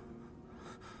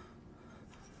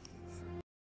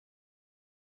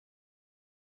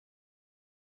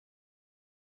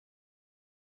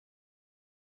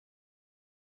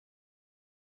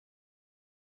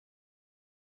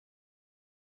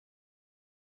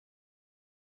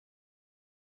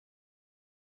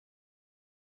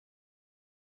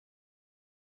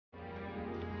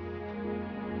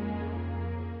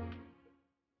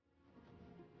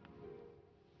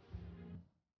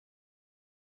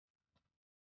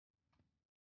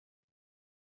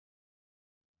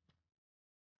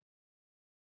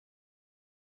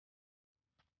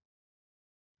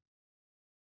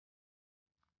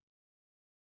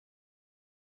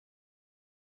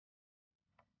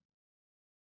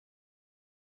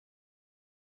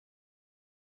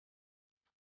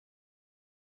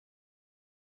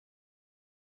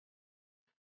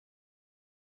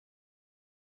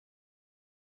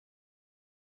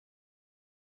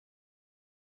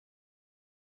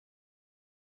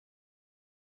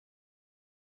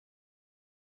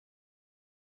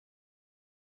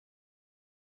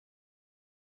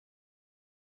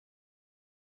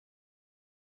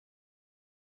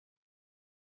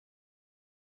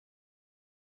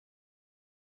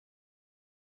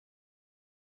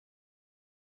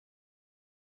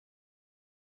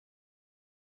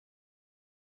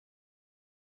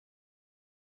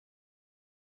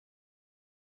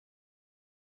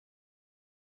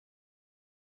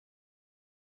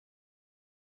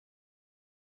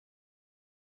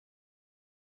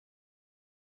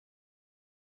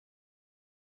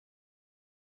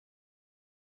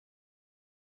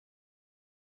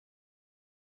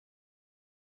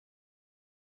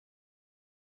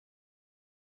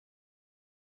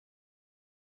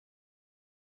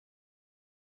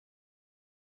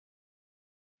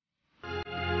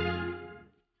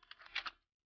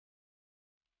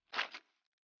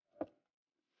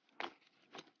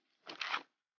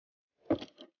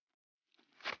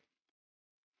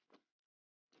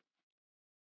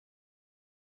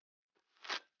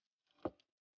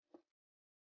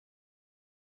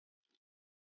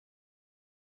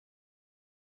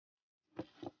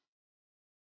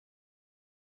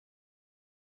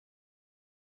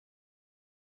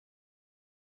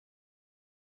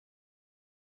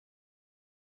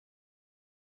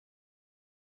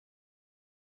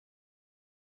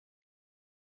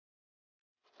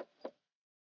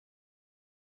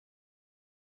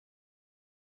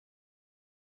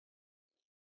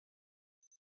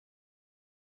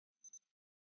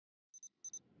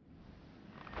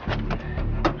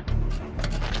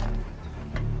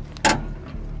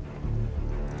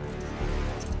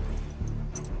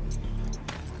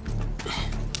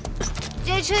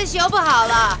这车修不好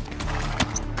了。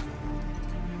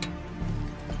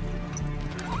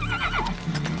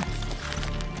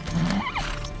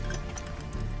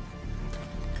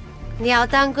你要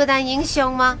当孤单英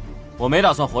雄吗？我没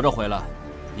打算活着回来，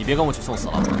你别跟我去送死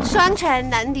了。双船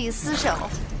难敌四手。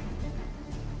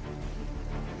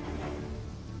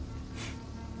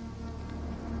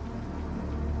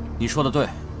你说的对，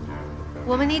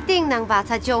我们一定能把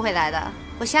他救回来的，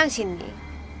我相信你。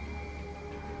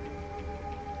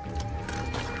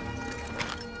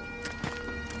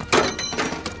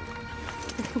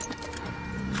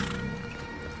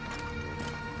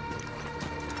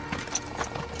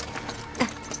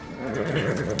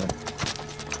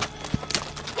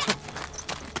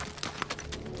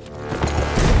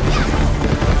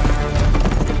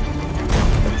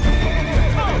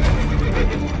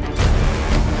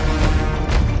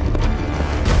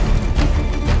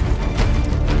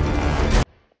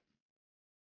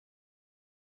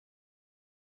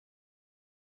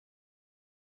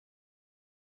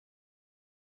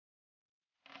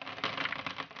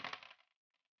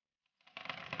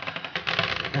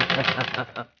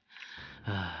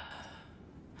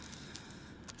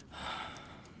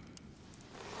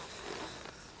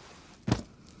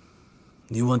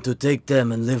You want to take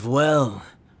them and live well,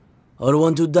 or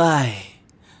want to die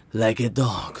like a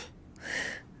dog?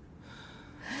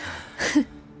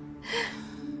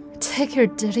 Take your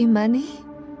dirty money?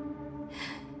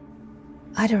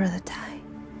 I'd rather die.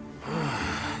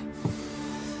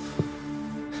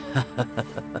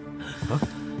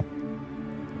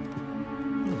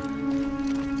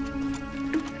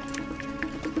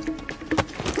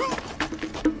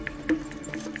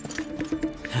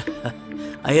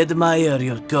 I admire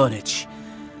your courage,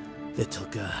 little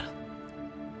girl.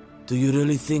 Do you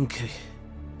really think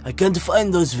I can't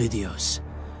find those videos?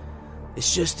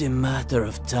 It's just a matter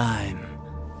of time.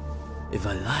 If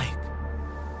I like,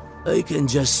 I can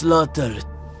just slaughter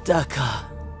Taka.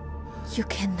 You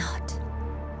cannot.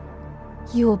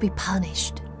 You will be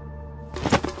punished.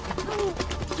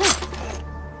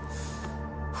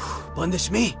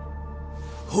 Punish me?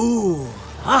 Who?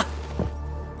 Huh?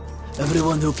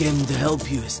 Everyone who came to help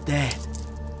you is dead.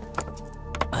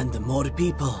 And more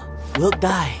people will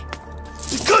die.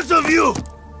 Because of you!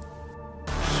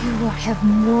 You will have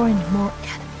more and more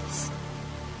enemies.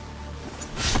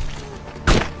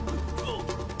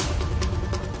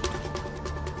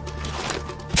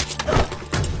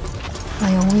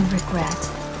 My only regret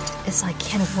is I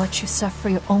can't watch you suffer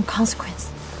your own consequence.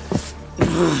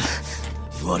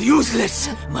 You are useless,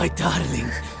 my darling.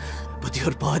 But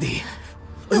your body,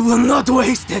 I will not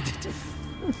waste it.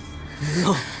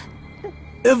 No.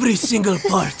 Every single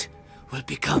part will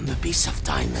become a piece of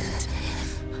diamond.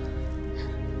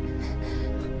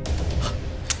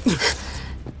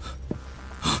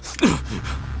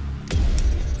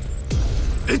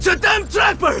 It's a damn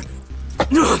trapper!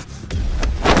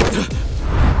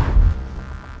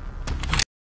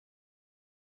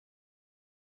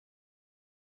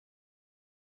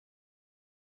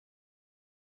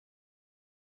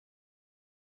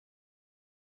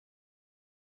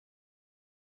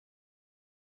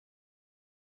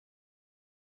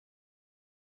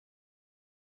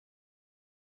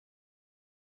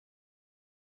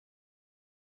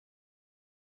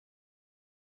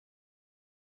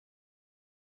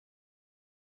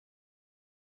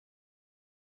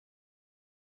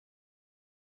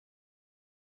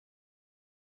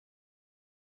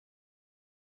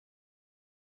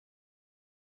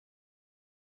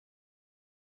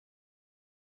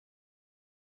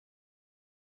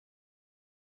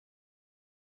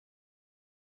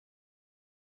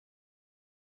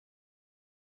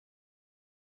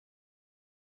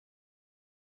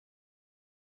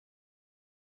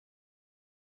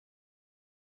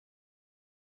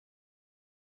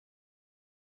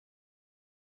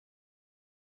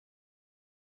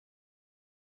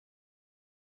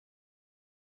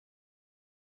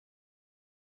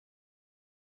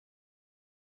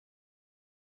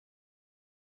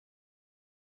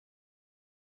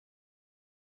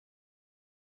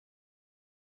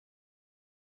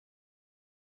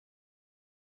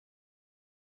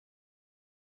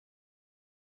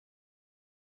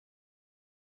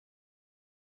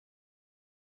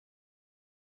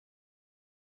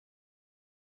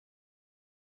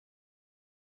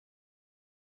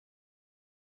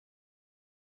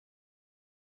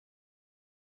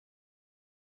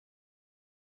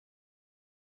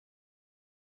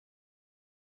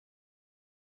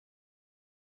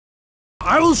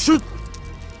 I will shoot!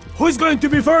 Who is going to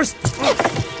be first?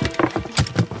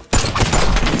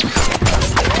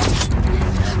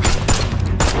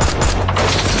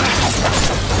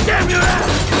 Damn your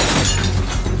ass!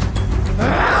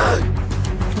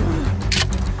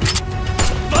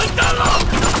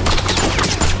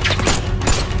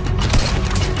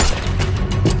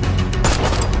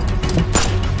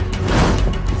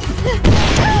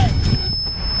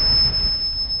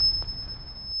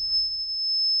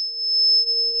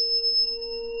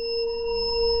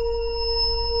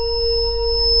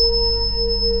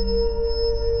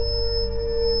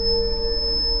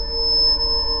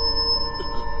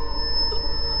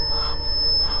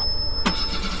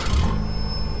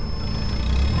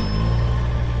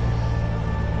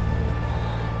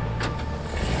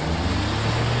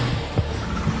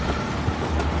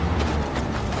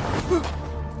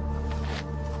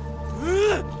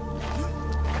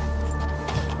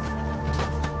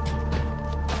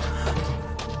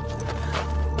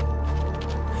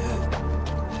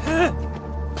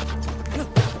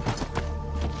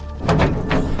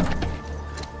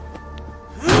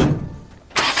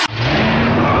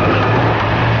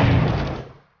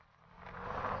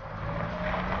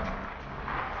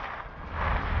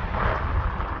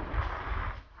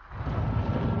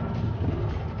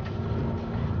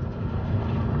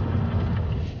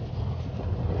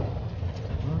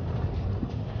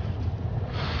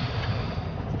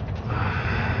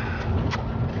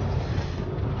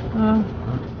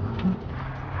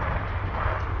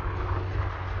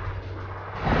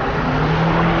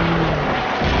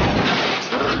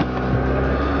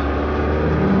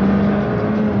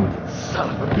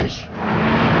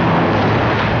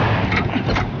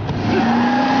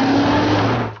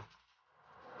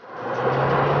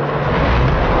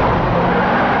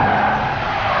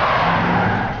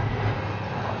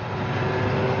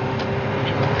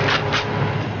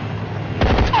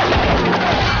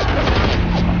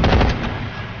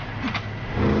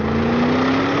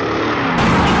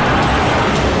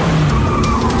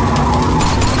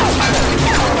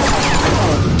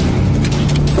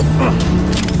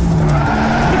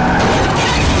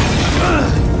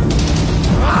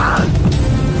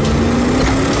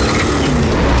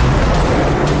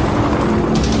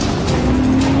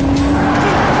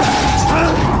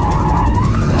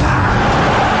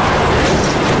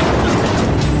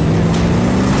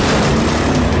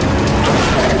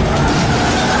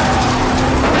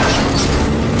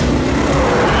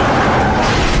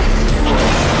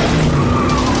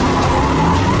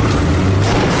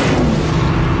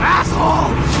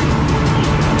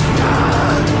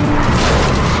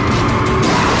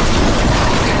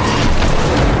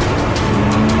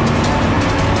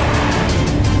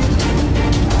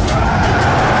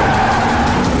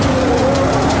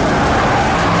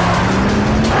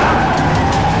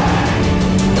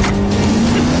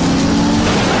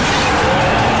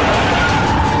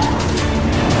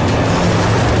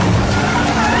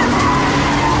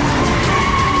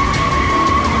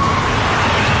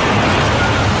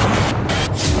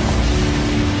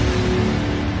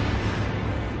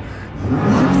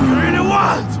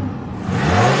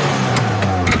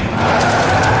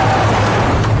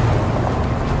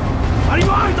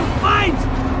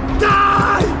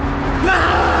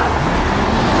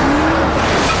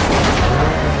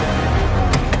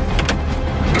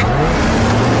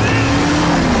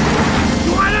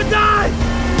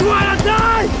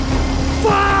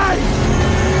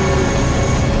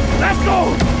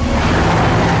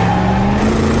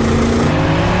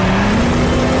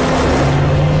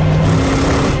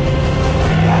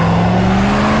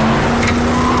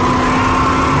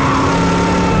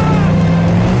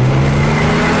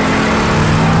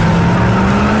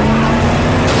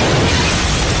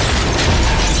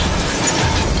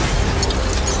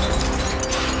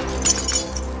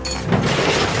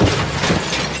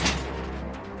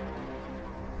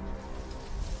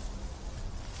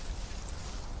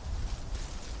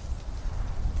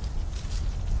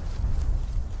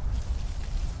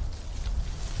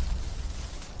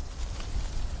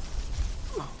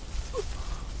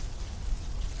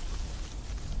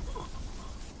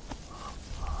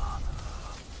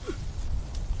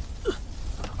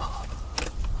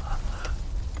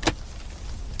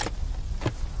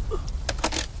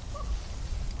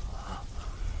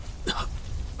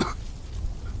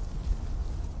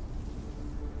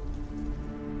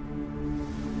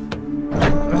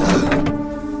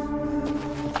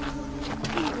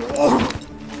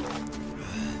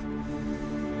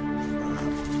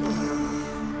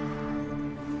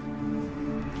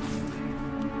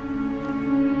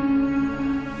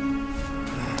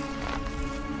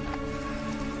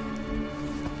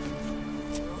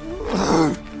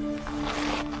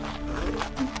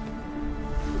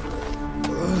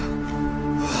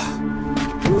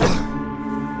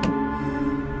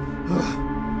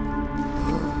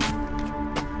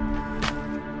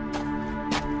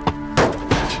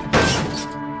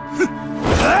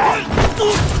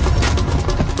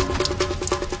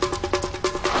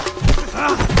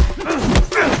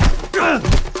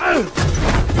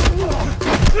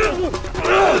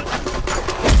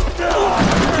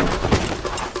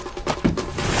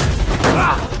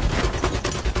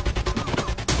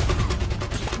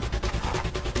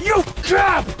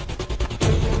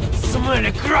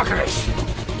 Draconis!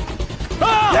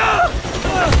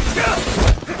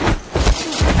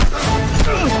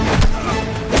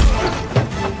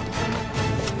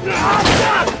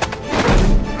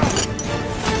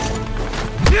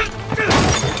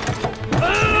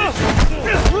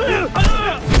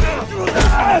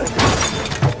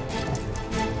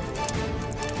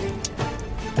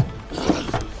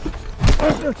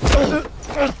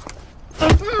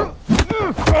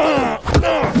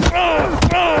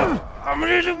 I'm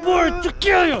ready to work to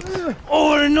kill you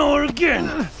over and over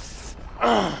again.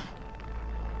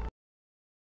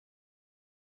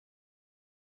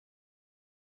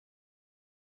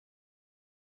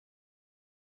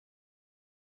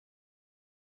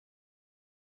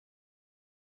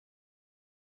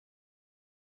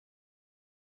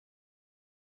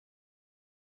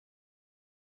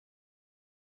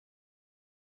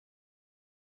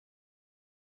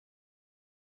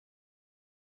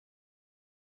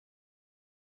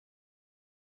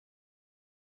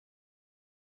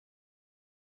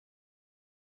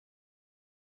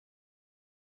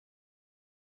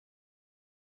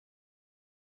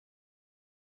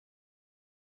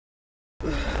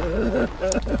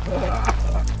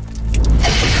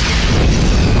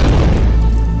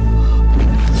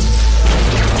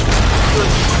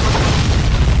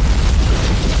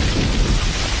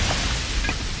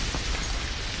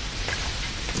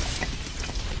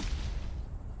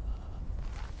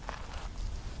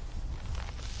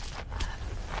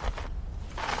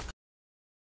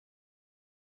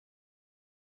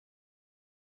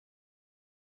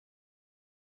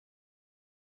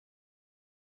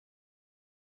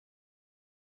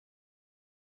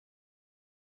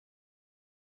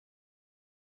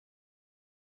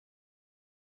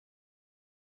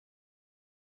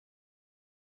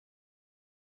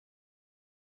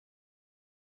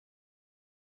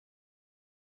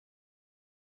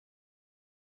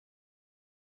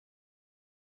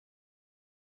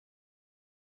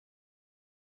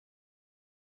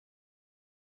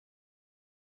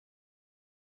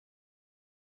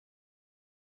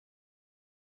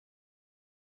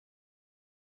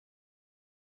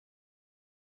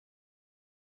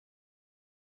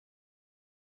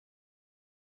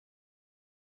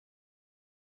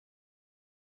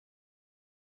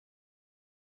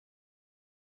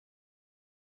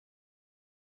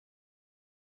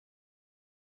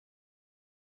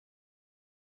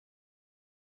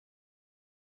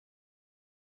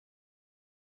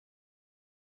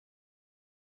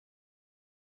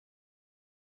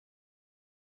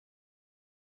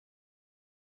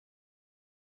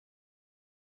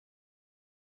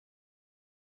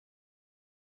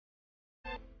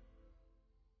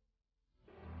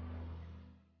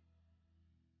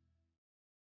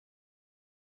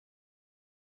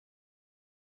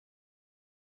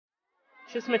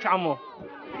 شو اسمك عمو؟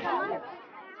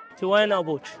 انت وين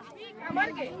ابوك؟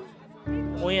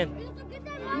 وين؟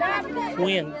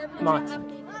 وين مات؟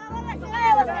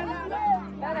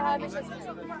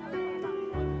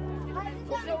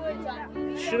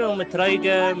 شنو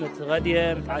متريقة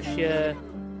متغدية متعشية؟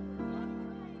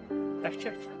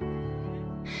 احكي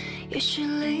也许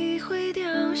泪会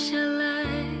掉下来，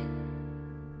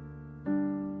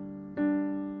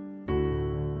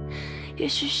也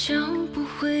许笑不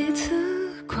会责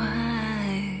怪。